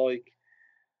kind of like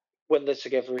when they're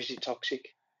together, is it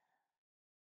toxic?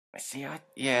 See,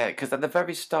 because at the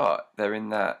very start they're in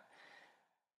that.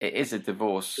 It is a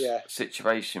divorce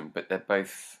situation, but they're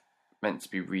both meant to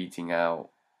be reading out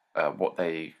what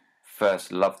they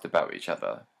first loved about each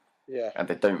other. Yeah. And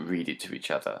they don't read it to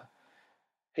each other.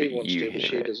 He wants to, but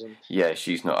she doesn't. Yeah,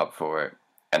 she's not up for it.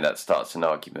 And that starts an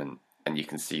argument, and you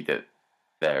can see that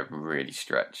they're really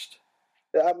stretched.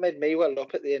 That made me well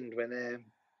up at the end when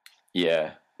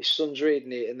his son's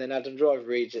reading it, and then Adam Driver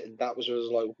reads it, and that was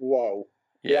like, whoa.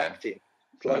 The acting.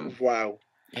 It's like, wow.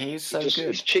 He's so good.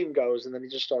 His chin goes, and then he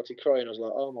just started crying. I was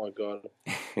like, oh my god.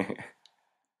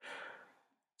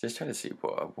 Just trying to see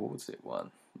what awards it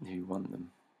won. Who won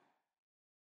them?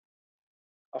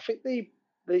 I think the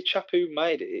chap who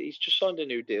made it, he's just signed a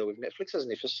new deal with Netflix,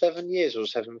 hasn't he? For 7 years or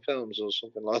 7 films or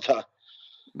something like that.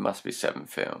 It must be 7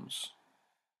 films.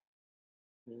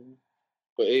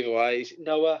 But either way, is it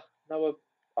Noah,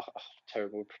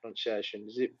 terrible pronunciation.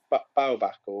 Is it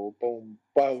Baumbach or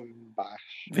Baumbach?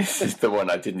 This is the one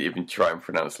I didn't even try and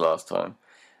pronounce last time.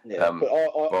 Yeah, but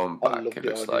I loved it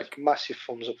looks like. Massive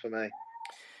thumbs up for me.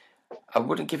 I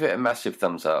wouldn't give it a massive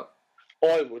thumbs up.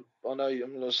 I would. I know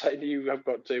I'm not saying you have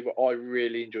got to, but I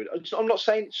really enjoyed it. I'm not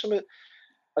saying something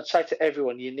I'd say to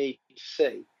everyone you need to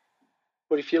see.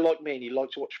 But if you're like me and you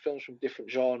like to watch films from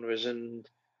different genres and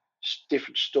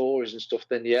different stories and stuff,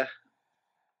 then yeah.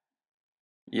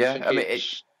 Yeah, I mean,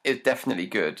 it's definitely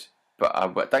good, but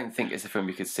I don't think it's a film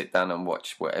you could sit down and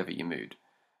watch whatever your mood.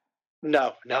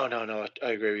 No. I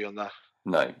agree with you on that.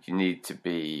 No, you need to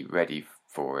be ready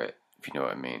for it, if you know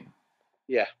what I mean.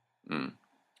 Yeah. And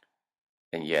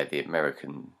yeah, the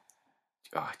American,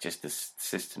 just the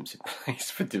systems in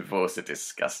place for divorce are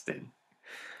disgusting.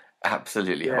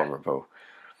 Absolutely horrible.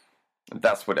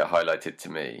 That's what it highlighted to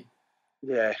me.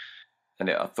 Yeah. And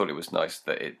I thought it was nice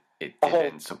that it did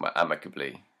end somewhat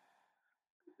amicably.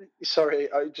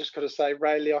 Sorry, I just got to say,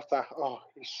 Ray Liotta,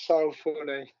 he's so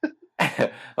funny.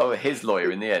 His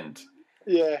lawyer in the end.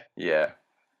 Yeah. Yeah.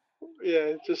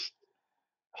 Yeah, just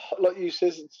like you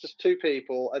said, it's just 2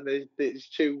 people, and there's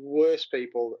 2 worse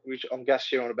people, which I'm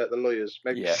guessing you're on about the lawyers,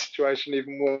 make the situation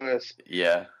even worse.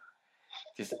 Yeah.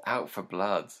 just out for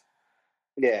blood.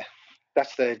 Yeah,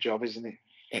 that's their job, isn't it?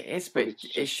 It is, but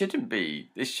it shouldn't be.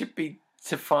 It should be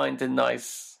to find a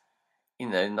nice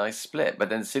split. But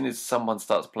then as soon as someone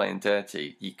starts playing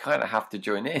dirty, you kind of have to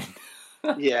join in.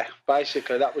 Yeah,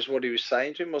 basically that was what he was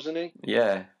saying to him, wasn't he?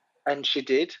 Yeah. And she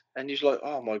did, and he's like,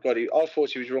 "Oh my god!" I thought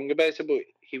he was wrong about it, but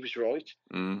he was right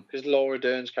because Laura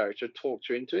Dern's character talked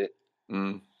her into it.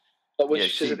 But when she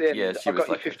says at the end, "I got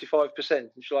you 55%," and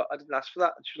she's like, "I didn't ask for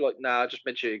that," and she's like, "Nah, just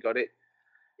made sure you got it."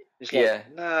 He's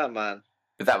like, "Nah, man."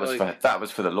 But that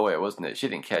was for the lawyer, wasn't it? She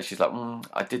didn't care. She's like,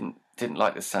 "I didn't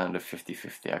like the sound of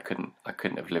 50-50. I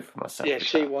couldn't have lived with myself." Yeah,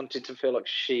 she wanted to feel like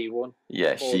she won.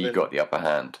 Yeah, she got the upper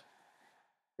hand.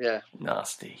 Yeah.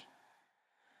 Nasty.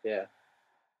 Yeah.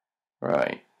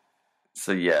 Right.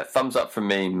 So yeah, thumbs up from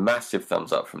me, massive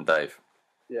thumbs up from Dave.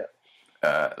 Yeah.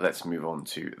 Let's move on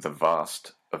to The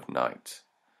Vast of Night.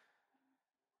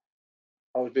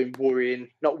 I've been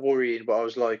not worrying, but I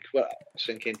was like, I was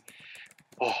thinking,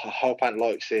 I hope Ant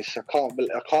likes this. I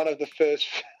can't have the first.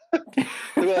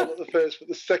 Well, not the first, but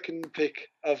the second pick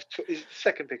of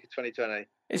 2020.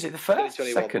 Is it the first?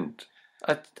 Second?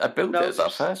 I built it as our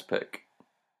first pick.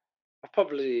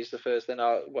 Probably is the first. Then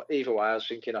either way, I was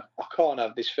thinking I can't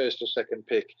have this first or second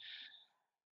pick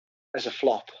as a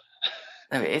flop.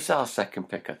 No, it is our second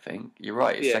pick. I think you're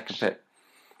right. It's second pick.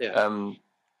 Yeah.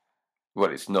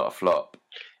 Well, it's not a flop,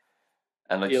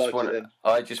 and I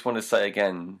just want to say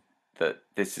again that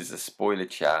this is a spoiler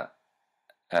chat,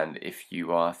 and if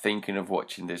you are thinking of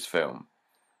watching this film,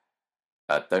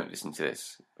 don't listen to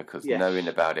this because knowing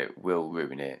about it will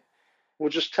ruin it. We'll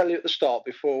just tell you at the start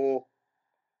before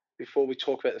we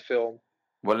talk about the film.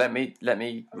 Well, let me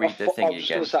read the thing again. I was just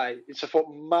going to say, it's a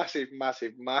massive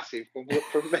from me,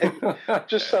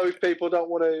 just so if people don't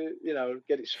want to,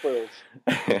 get it spoiled.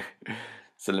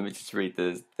 So let me just read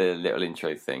the little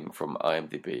intro thing from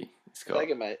IMDb. Thank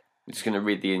you, mate. I'm just going to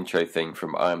read the intro thing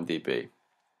from IMDb.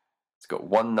 It's got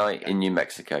one night in New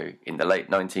Mexico in the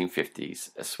late 1950s,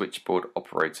 a switchboard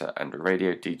operator and a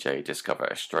radio DJ discover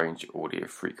a strange audio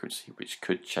frequency which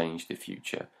could change the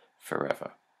future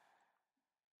forever.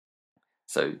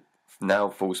 So now,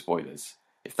 full spoilers.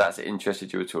 If that's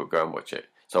interested you at all, go and watch it.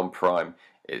 It's on Prime.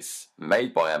 It's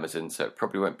made by Amazon, so it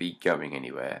probably won't be going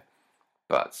anywhere.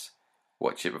 But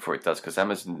watch it before it does, because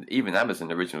even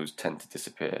Amazon originals tend to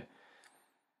disappear.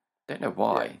 Don't know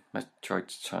why. I tried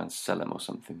to try and sell them or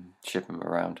something, ship them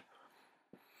around.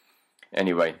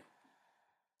 Anyway,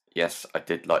 yes, I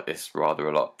did like this rather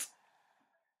a lot.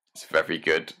 It's very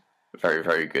good, very,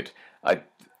 very good. I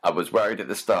was worried at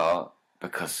the start.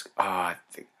 Because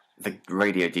the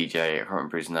radio DJ, I can't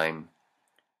remember his name,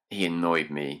 he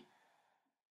annoyed me.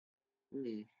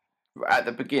 At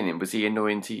the beginning, was he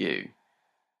annoying to you?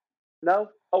 No,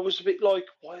 I was a bit like,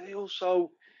 why are they all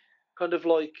so kind of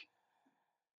like,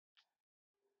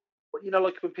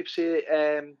 like when people see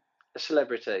a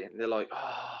celebrity and they're like,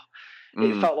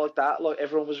 it felt like that. Like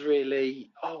everyone was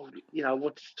really,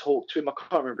 wanted to talk to him. I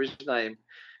can't remember his name.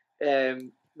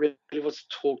 Really wants to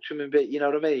talk to him a bit, you know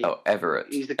what I mean? Oh, Everett.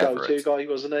 He's the go-to guy,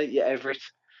 wasn't he? Yeah, Everett.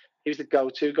 He was the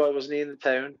go-to guy, wasn't he, in the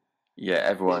town? Yeah,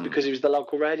 everyone. Because he was the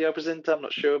local radio presenter, I'm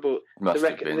not sure, but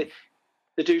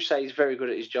they do say he's very good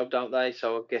at his job, don't they?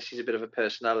 So I guess he's a bit of a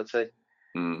personality.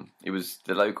 He was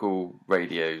the local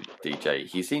radio DJ.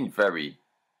 He seemed very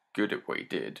good at what he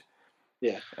did.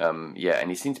 Yeah. And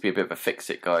he seemed to be a bit of a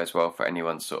fix-it guy as well for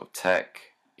anyone's sort of tech.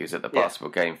 He was at the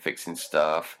basketball game fixing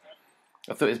stuff.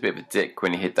 I thought he was a bit of a dick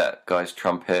when he hit that guy's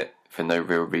trumpet for no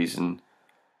real reason.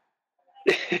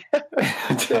 I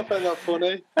found that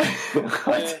funny.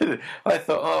 I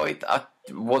thought, I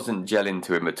wasn't gelling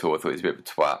to him at all. I thought he was a bit of a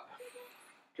twat.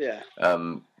 Yeah.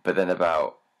 But then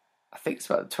I think it's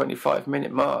about the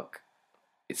 25-minute mark,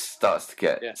 it starts to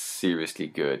get seriously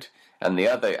good. And the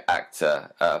other actor,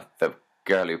 the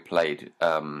girl who played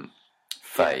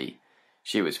Faye,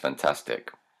 she was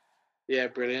fantastic. Yeah,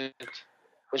 brilliant.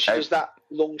 When she does that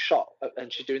long shot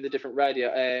and she's doing the different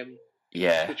radio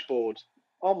switchboard.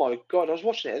 Oh my God, I was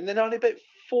watching it and then only about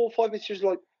 4 or 5 minutes she was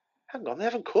like, hang on, they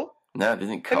haven't cut? No, they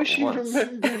didn't cut once. How is she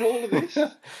remembering all of this?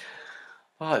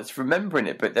 It's remembering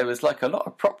it, but there was like a lot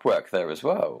of prop work there as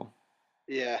well.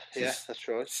 Yeah, that's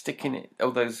right. Sticking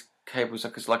all those cables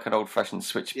like an old-fashioned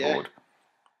switchboard.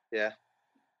 Yeah.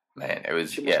 Man, it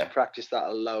was, she must have practiced that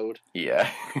a load. Yeah.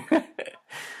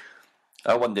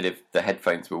 I wondered if the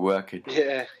headphones were working.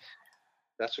 Yeah,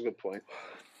 that's a good point.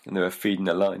 And they were feeding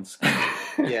the lines.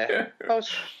 Yeah,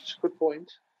 that's a good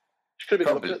point. She could have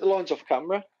been looking at the lines off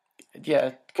camera.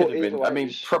 Yeah, could have been. I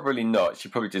mean, probably not. She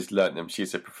probably just learnt them.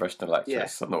 She's a professional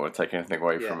actress. I'm not going to take anything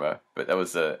away from her. But that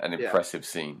was an impressive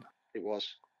scene. It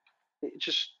was. it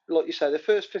just, like you say, the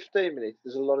first 15 minutes,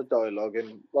 there's a lot of dialogue,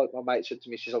 and like my mate said to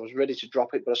me, he says I was ready to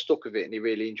drop it, but I stuck with it, and he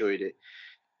really enjoyed it.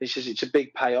 He says it's a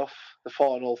big payoff, the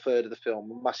final third of the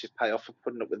film, a massive payoff for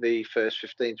putting up with the first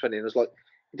 15, 20. And I was like,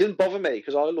 it didn't bother me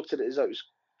because I looked at it as though it was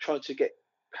trying to get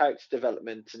character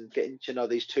development and getting to know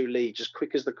these two leads as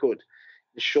quick as they could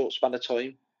in a short span of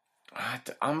time.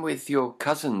 I'm with your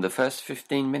cousin. The first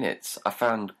 15 minutes I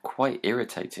found quite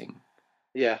irritating.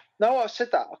 Yeah. No, I said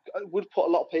that. I would put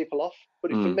a lot of people off,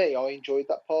 but for me, I enjoyed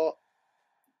that part.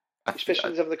 Especially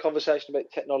when they're having the conversation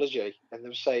about technology and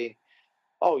them saying,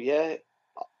 oh, yeah,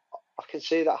 I can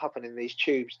see that happening. These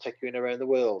tubes take you in around the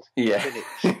world in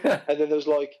minutes. And then there's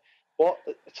like, what?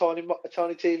 A tiny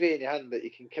TV in your hand that you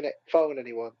can phone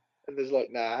anyone. And there's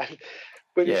like, nah.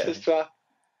 When he says to her,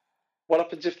 what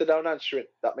happens if they don't answer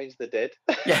it? That means they're dead.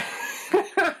 Yeah.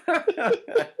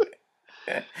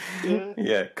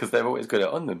 Yeah, because they've always got it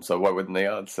on them, so why wouldn't they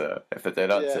answer? If they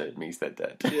don't answer, it means they're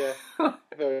dead. Yeah,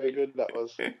 very good that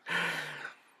was.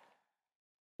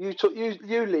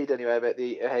 You lead anyway about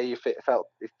how you felt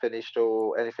it finished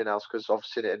or anything else, because I've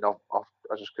seen it and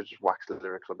I just could just wax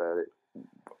lyrical about it.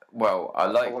 Well, I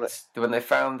liked when they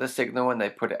found the signal and they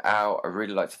put it out. I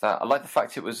really liked that. I like the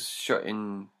fact it was shot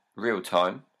in real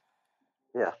time.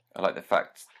 Yeah. I like the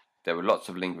fact there were lots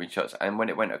of lingering shots, and when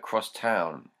it went across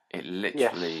town, it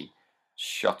literally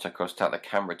shot across town. The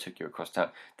camera took you across town.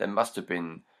 There must have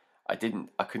been, I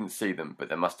couldn't see them, but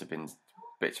there must have been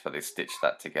bits where they stitched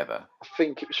that together. I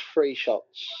think it was 3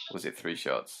 shots. Was it 3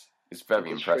 shots? It's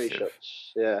very impressive. 3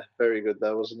 shots. Yeah, very good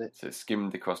though, wasn't it? So it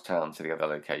skimmed across town to the other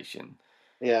location.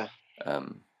 Yeah.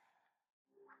 And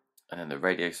then the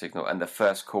radio signal and the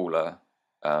first caller,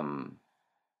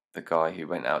 the guy who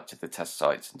went out to the test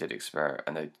sites and did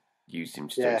and they used him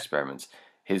to do experiments.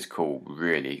 His call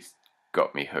really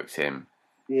got me hooked in.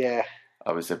 Yeah.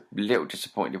 I was a little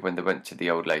disappointed when they went to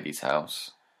the old lady's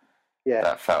house. Yeah.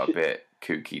 That felt a bit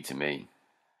kooky to me.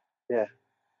 Yeah.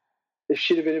 It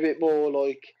should have been a bit more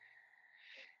like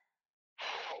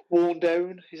worn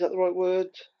down. Is that the right word?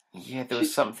 Yeah, there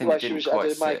was something that didn't quite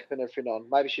sit. She had makeup and everything on.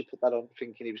 Maybe she put that on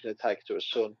thinking he was going to take her to her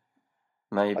son.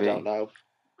 Maybe. I don't know.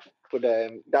 But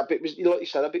that bit was, like you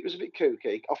said, that bit was a bit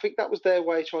kooky. I think that was their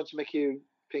way trying to make you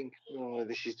think, oh,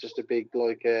 this is just a big,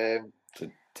 like,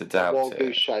 to doubt wild it.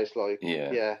 goose chase, like,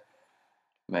 yeah.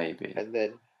 Maybe. And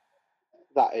then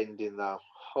that ending, though,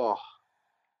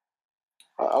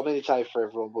 I mean, it's out for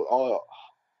everyone,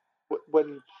 but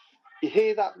when you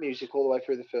hear that music all the way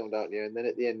through the film, don't you? And then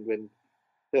at the end, when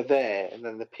they're there, and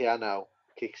then the piano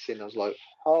kicks in, I was like,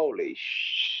 holy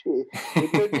shit.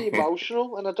 It made me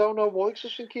emotional, and I don't know why, because I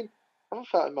was thinking, I haven't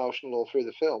felt emotional all through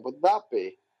the film, but that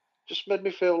bit just made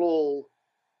me feel all,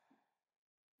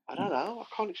 I don't know, I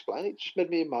can't explain it. It just made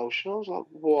me emotional. I was like,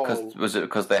 whoa. Was it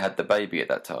because they had the baby at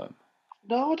that time?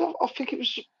 No, I think it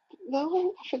was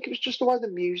just the way the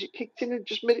music kicked in. It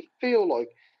just made it feel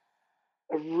like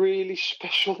a really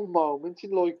special moment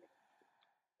in, like,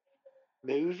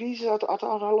 movies. I don't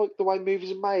know, like the way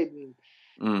movies are made. And,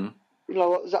 you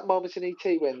know, there's that moment in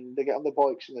E.T. when they get on the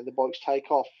bikes and then the bikes take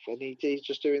off and E.T.'s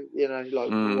just doing, you know,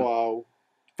 like, wow.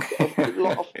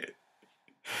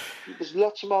 There's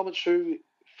lots of moments through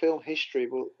film history,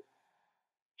 but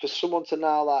for someone to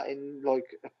nail that in, like,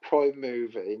 a Prime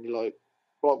movie, and like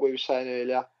we were saying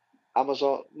earlier,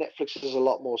 Amazon, Netflix has a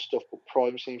lot more stuff, but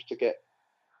Prime seems to get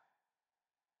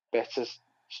better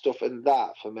stuff, and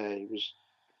that for me was,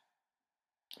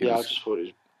 I just thought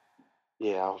it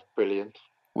was brilliant.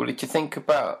 What did you think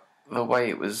about the way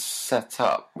it was set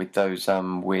up with those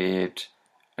weird,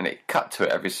 and it cut to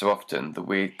it every so often, the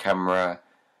weird camera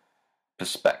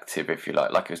perspective, if you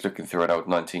like it was looking through an old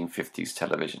 1950s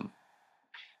television?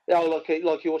 Yeah, like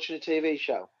you're watching a TV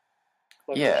show.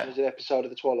 Like watching an episode of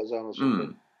The Twilight Zone or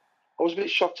something. I was a bit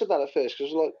shocked at that at first,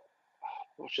 because I was like,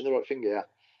 I'm watching the right thing here.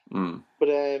 But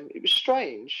it was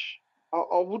strange.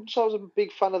 I wouldn't say I was a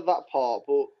big fan of that part,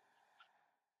 but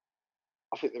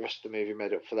I think the rest of the movie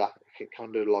made up for that. I can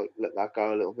kind of like let that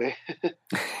go a little bit.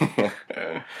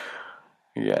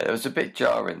 Yeah, it was a bit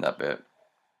jarring, that bit.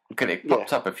 It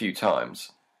popped up a few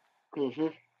times.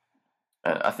 And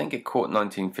I think it caught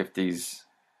 1950s,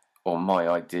 or my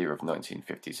idea of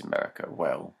 1950s America,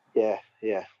 well. Yeah.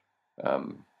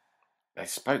 They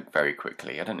spoke very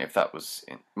quickly. I don't know if that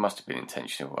must have been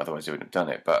intentional, otherwise they wouldn't have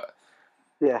done it, but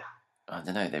I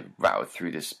don't know, they rattled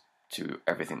through this to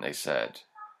everything they said.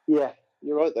 Yeah,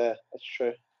 you're right there. That's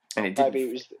true. And it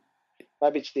maybe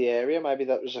it's the area. Maybe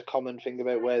that was a common thing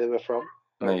about where they were from.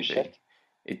 Maybe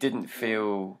it didn't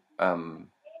feel.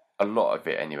 A lot of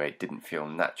it, anyway, didn't feel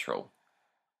natural.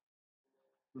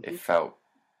 It felt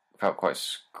quite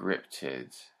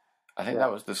scripted. I think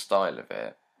that was the style of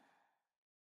it.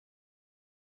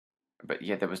 But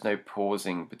yeah, there was no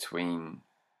pausing between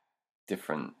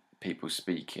different people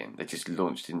speaking. They just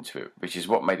launched into it, which is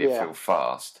what made it Yeah, feel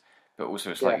fast. But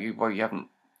also, it's like yeah, you haven't.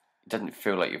 It doesn't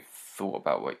feel like you've thought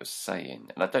about what you're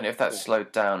saying, and I don't know if that yeah.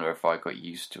 slowed down or if I got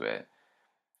used to it.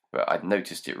 But I'd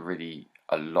noticed it really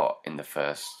a lot in the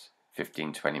first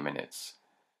 15, 20 minutes.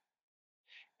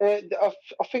 I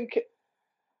think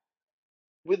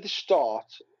with the start,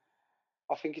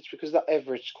 I think it's because that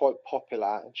Everett's quite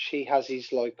popular and she has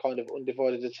his like kind of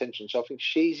undivided attention. So I think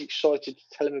she's excited to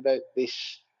tell him about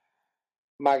this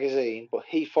magazine, but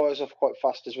he fires off quite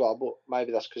fast as well. But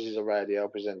maybe that's because he's a radio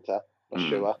presenter. Not Mm.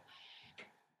 sure.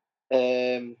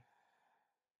 Um,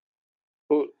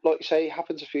 but like you say, it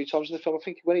happens a few times in the film. I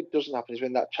think when it doesn't happen is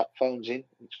when that chap phones in.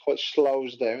 It quite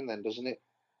slows down then, doesn't it?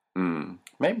 Mm.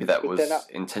 Maybe that But then, was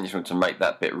intentional to make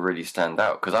that bit really stand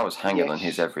out because I was hanging on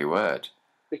his yes, every word.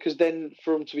 because then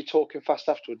for him to be talking fast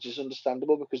afterwards is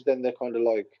understandable because then they're kind of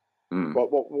like, Mm.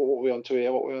 what we on to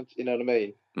here? What we on? You know what I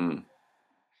mean? Mm.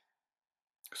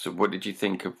 So, what did you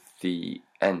think of the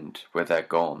end where they're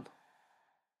gone?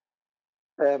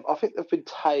 I think they've been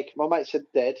taken. My mate said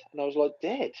dead, and I was like,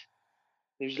 dead?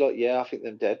 He was like, yeah, I think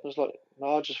they're dead. And I was like,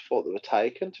 no, I just thought they were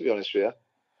taken, to be honest with you.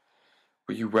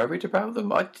 Were you worried about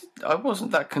them? I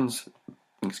wasn't that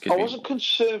excuse I me. wasn't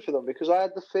concerned for them because I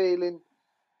had the feeling.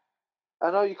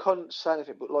 I know you can't say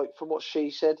anything, but like from what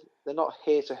she said, they're not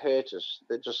here to hurt us.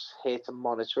 They're just here to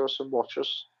monitor us and watch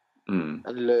us Mm.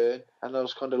 and learn. And I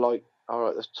was kind of like, all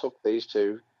right, let's took these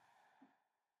two.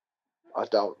 I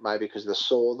don't maybe because they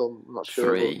saw them. I'm not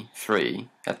sure, but Three.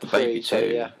 Had the baby three. Sorry,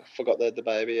 too. yeah, I forgot they had the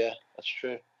baby. Yeah, that's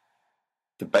true.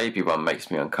 The baby one makes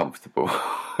me uncomfortable.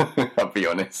 I'll be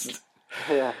honest.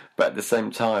 Yeah, But at the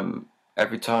same time,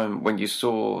 every time when you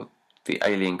saw the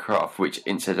alien craft, which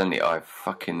incidentally I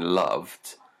fucking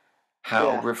loved, how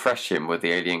yeah, refreshing were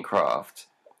the alien craft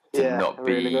to yeah, not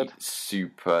really be good.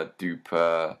 super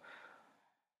duper,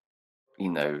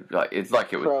 like it's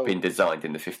like it was Pro. been designed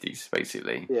in the 50s,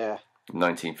 basically. Yeah,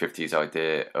 1950s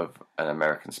idea of an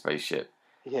American spaceship,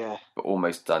 yeah, but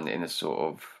almost done in a sort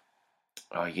of,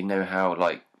 oh, you know how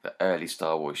like the early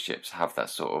Star Wars ships have that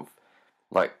sort of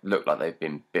like look like they've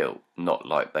been built, not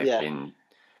like they've yeah, been,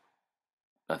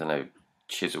 I don't know,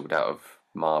 chiseled out of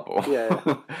marble. yeah.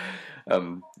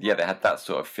 Yeah, they had that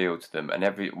sort of feel to them,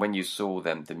 and when you saw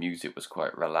them, the music was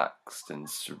quite relaxed and The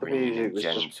serene music and was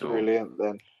just gentle. brilliant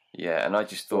then. Yeah, and I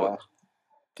just Yeah, thought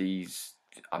these.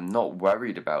 I'm not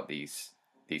worried about these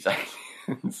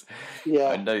aliens. I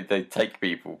yeah, know they take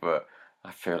people, but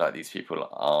I feel like these people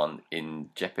aren't in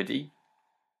jeopardy.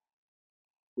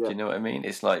 Do yeah, you know what I mean?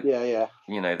 It's like, yeah, yeah.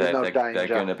 There's no they're danger.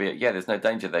 going to be, yeah. There's no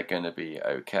danger. They're going to be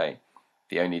okay.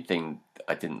 The only thing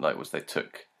I didn't like was they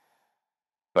took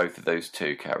both of those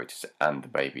two characters and the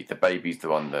baby. The baby's the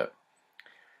one that,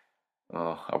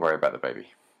 oh, I worry about the baby.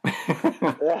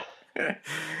 Yeah,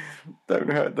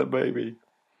 Don't hurt the baby.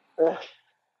 yeah.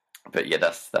 But yeah,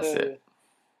 that's it.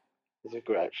 It's a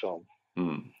great film.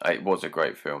 It was a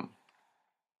great film.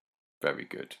 Very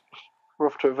good. We're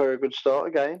off to a very good start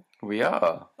again. We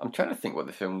are. I'm trying to think what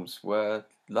the films were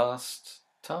last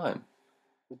time.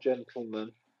 The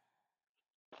Gentleman.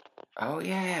 Oh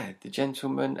yeah, The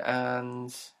Gentleman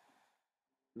and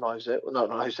Knives Out. Well, not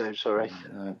Knives Out, sorry.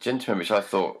 Gentleman, which I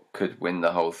thought could win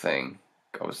the whole thing.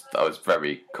 I was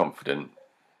very confident.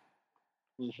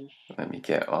 Mm-hmm. Let me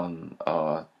get on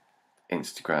our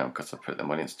Instagram because I put them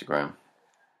on Instagram.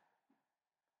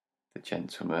 The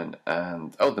Gentleman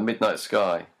and The Midnight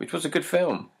Sky, which was a good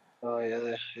film. Oh,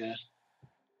 yeah, yeah.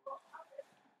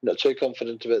 Not too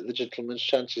confident about The Gentleman's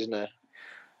chances now.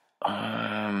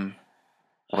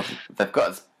 Well, they've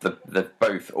got they've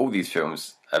both all these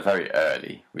films are very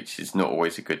early, which is not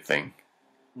always a good thing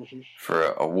for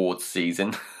awards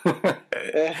season.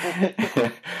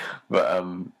 But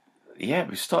yeah,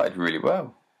 we started really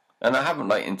well, and I haven't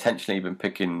like intentionally been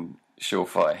picking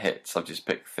surefire hits. I've just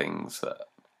picked things that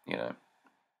Yeah.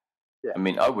 I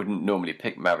mean, I wouldn't normally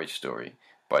pick Marriage Story,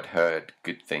 but I'd heard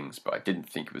good things, but I didn't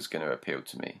think it was going to appeal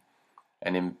to me.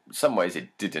 And in some ways,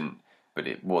 it didn't, but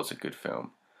it was a good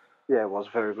film. Yeah, it was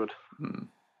very good.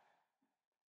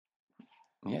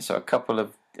 Yeah, so a couple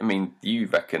of, I mean, you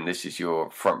reckon this is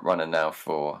your front runner now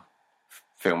for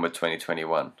film of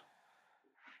 2021?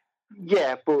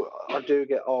 Yeah, but I do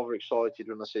get overexcited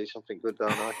when I see something good,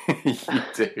 don't I? You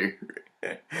do.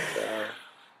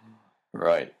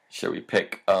 Right, shall we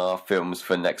pick our films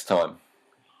for next time?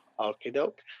 Okie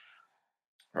doke.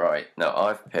 Right, now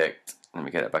I've picked, let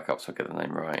me get it back up so I get the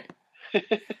name right.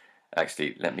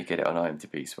 Actually, let me get it on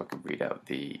IMDb so I can read out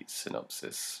the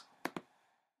synopsis.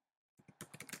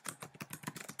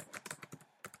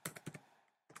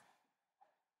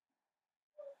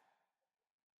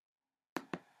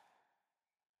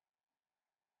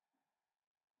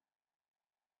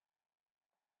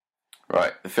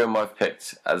 Right, the film I've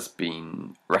picked has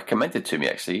been recommended to me,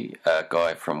 actually. A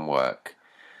guy from work.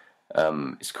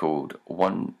 It's called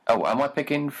One... Oh, am I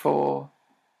picking for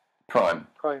Prime?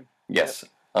 Prime. Yes,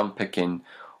 I'm picking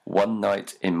One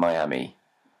Night in Miami.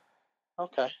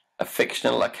 Okay. A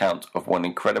fictional account of one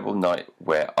incredible night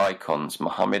where icons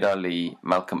Muhammad Ali,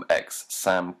 Malcolm X,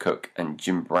 Sam Cooke, and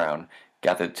Jim Brown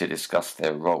gathered to discuss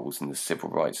their roles in the civil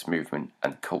rights movement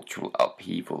and cultural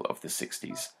upheaval of the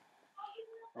 60s.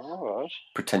 All right.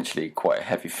 Potentially quite a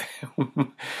heavy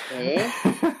film. Yeah.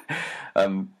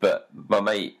 But my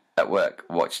mate at work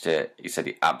watched it. He said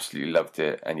he absolutely loved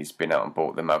it, and he's been out and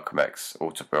bought the Malcolm X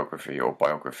autobiography or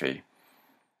biography.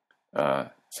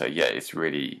 So yeah, it's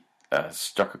really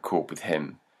struck a chord with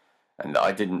him. And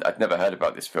I'd never heard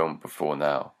about this film before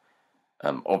now.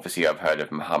 Obviously, I've heard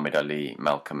of Muhammad Ali,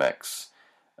 Malcolm X.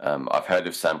 I've heard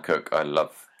of Sam Cooke. I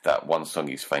love that one song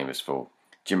he's famous for.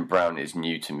 Jim Brown is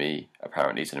new to me.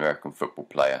 Apparently, he's an American football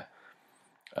player.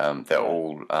 They're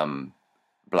all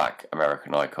black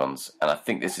American icons, and I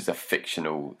think this is a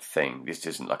fictional thing. This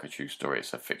isn't like a true story;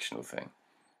 it's a fictional thing.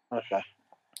 Okay.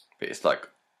 But it's like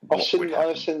I've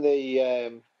seen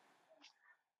the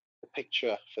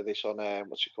picture for this on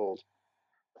what's it called?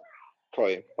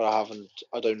 Prime, but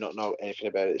I do not know anything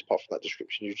about it apart from that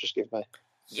description you just gave me.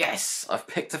 Yes, I've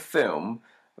picked a film.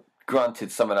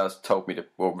 Granted, someone else told me to,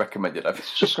 or recommended. I've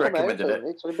just recommended it.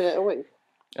 It's only been out a week.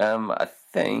 I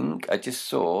think I just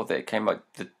saw that it came out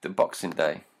the Boxing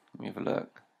Day. Let me have a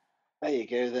look. There you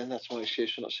go. Then that's my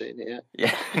excuse for not seeing it yet.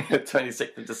 Yeah,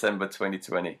 26th of December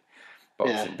 2020,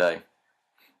 Boxing Day,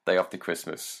 day after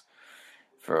Christmas.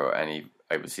 For any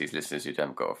overseas listeners who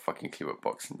haven't got a fucking clue what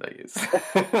Boxing Day is.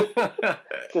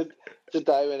 The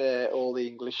day when all the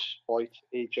English fight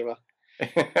each other.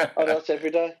 Oh, that's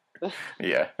every day.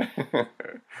 Yeah.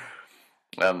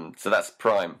 So that's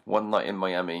Prime. One Night in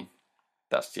Miami.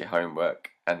 That's your homework.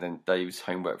 And then Dave's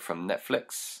homework from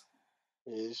Netflix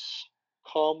is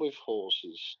Calm with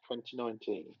Horses,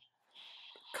 2019.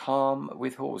 Calm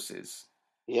with Horses.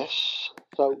 Yes.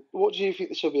 So, what do you think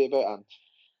this will be about, Ant?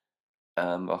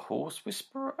 A horse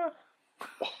whisperer.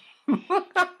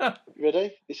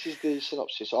 Ready? This is the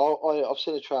synopsis. I've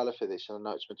seen a trailer for this, and I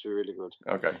know it's meant to be really good.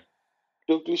 Okay.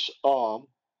 Douglas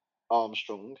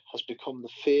Armstrong has become the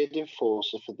feared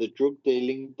enforcer for the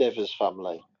drug-dealing Devers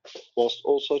family, whilst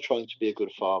also trying to be a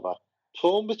good father.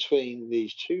 Torn between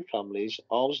these two families,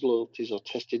 Arm's loyalties are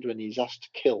tested when he's asked to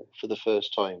kill for the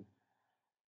first time.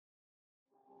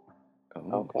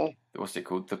 Oh. Okay. What's it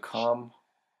called? The Calm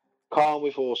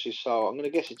with Horses. So I'm going to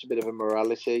guess it's a bit of a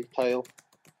morality tale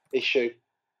issue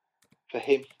for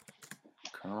him.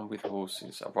 Calm with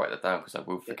Horses. I'll write that down because I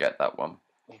will forget that one.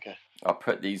 Okay. I'll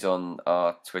put these on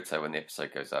our Twitter when the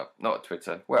episode goes up. Not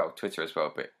Twitter. Well, Twitter as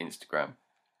well, but Instagram.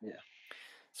 Yeah.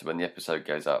 So when the episode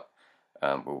goes up,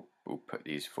 we'll put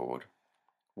these forward.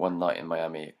 One Night in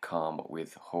Miami, Calm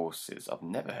with Horses. I've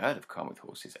never heard of Calm with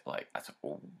Horses like at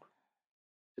all.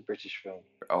 The British film.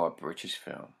 Oh, a British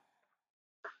film.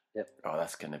 Yep. Oh,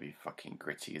 that's going to be fucking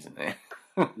gritty, isn't it?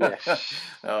 Yes.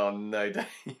 Oh no, Dave.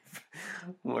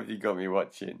 What have you got me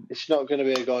watching? It's not going to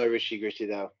be a Guy Ritchie gritty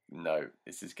though. No,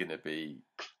 this is going to be...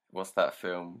 What's that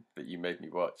film that you made me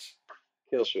watch?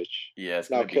 Kill Switch. Yeah, it's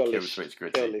going to be Kill Switch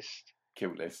gritty. Kill List.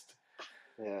 Kill List.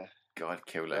 Yeah. God,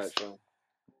 Kill List. Right,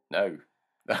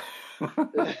 no.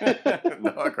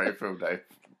 Not a great film, Dave.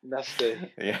 Nasty.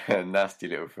 Yeah, nasty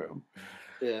little film.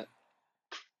 Yeah.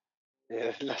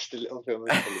 Yeah, nasty little film.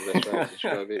 That's probably the best way to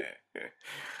describe it.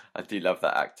 I do love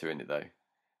that actor in it though.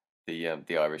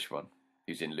 The Irish one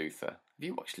who's in Luther. Have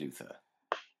you watched Luther?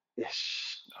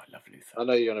 Yes. I love Luther. I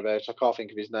know you're on about it. I can't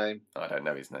think of his name. I don't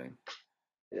know his name.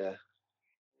 Yeah.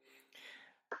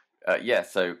 Yeah,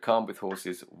 so Calm with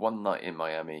Horses, One Night in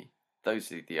Miami. Those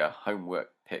are the homework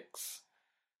picks.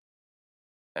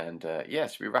 And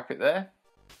should we wrap it there?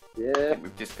 Yeah. I think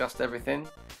we've discussed everything.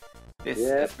 This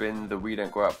has been the We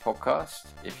Don't Go Out podcast.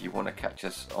 If you want to catch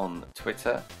us on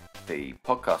Twitter, the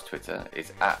podcast Twitter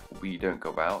is at We Don't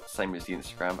Go Out, same as the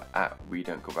Instagram at We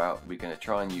Don't Go Out. We're going to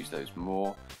try and use those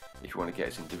more. If you want to get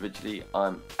us individually,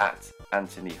 I'm at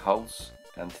Anthony Hulse,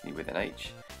 Anthony with an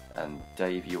H, and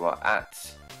Dave, you are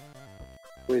at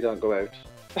We Don't Go Out.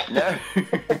 No,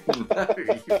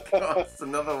 you've got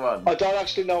another one. I don't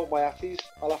actually know what my at is.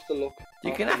 I'll have to look.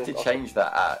 You're going to have to change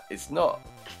that at. It's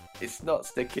not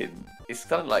sticking. It's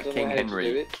kind of like King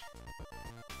Henry.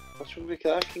 What's wrong with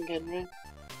that, King Henry?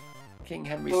 King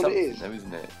Henry something, though,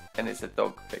 isn't it? And it's a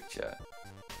dog picture.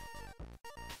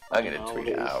 I'm going to tweet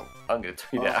it out. I'm going to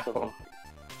tweet it out.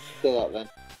 Do that then.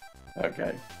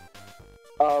 Okay.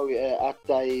 Oh yeah, at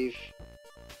Dave.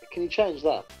 Can you change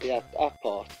that? The at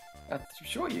part. I'm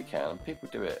sure you can. People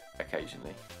do it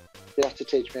occasionally. You have to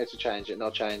teach me how to change it, and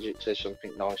I'll change it to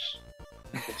something nice.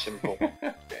 It's simple.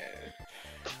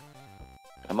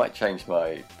 I might change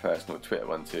my personal Twitter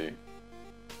one to...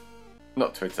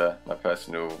 Not Twitter, my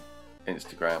personal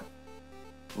Instagram.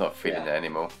 Not feeling it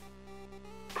anymore.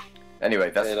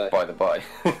 Anyway, that's by the by.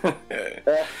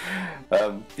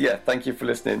 Thank you for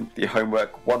listening. The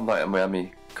homework, One Night in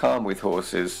Miami, Calm with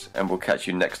Horses, and we'll catch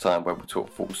you next time when we'll talk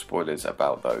full spoilers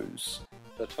about those.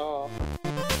 Ta-ta.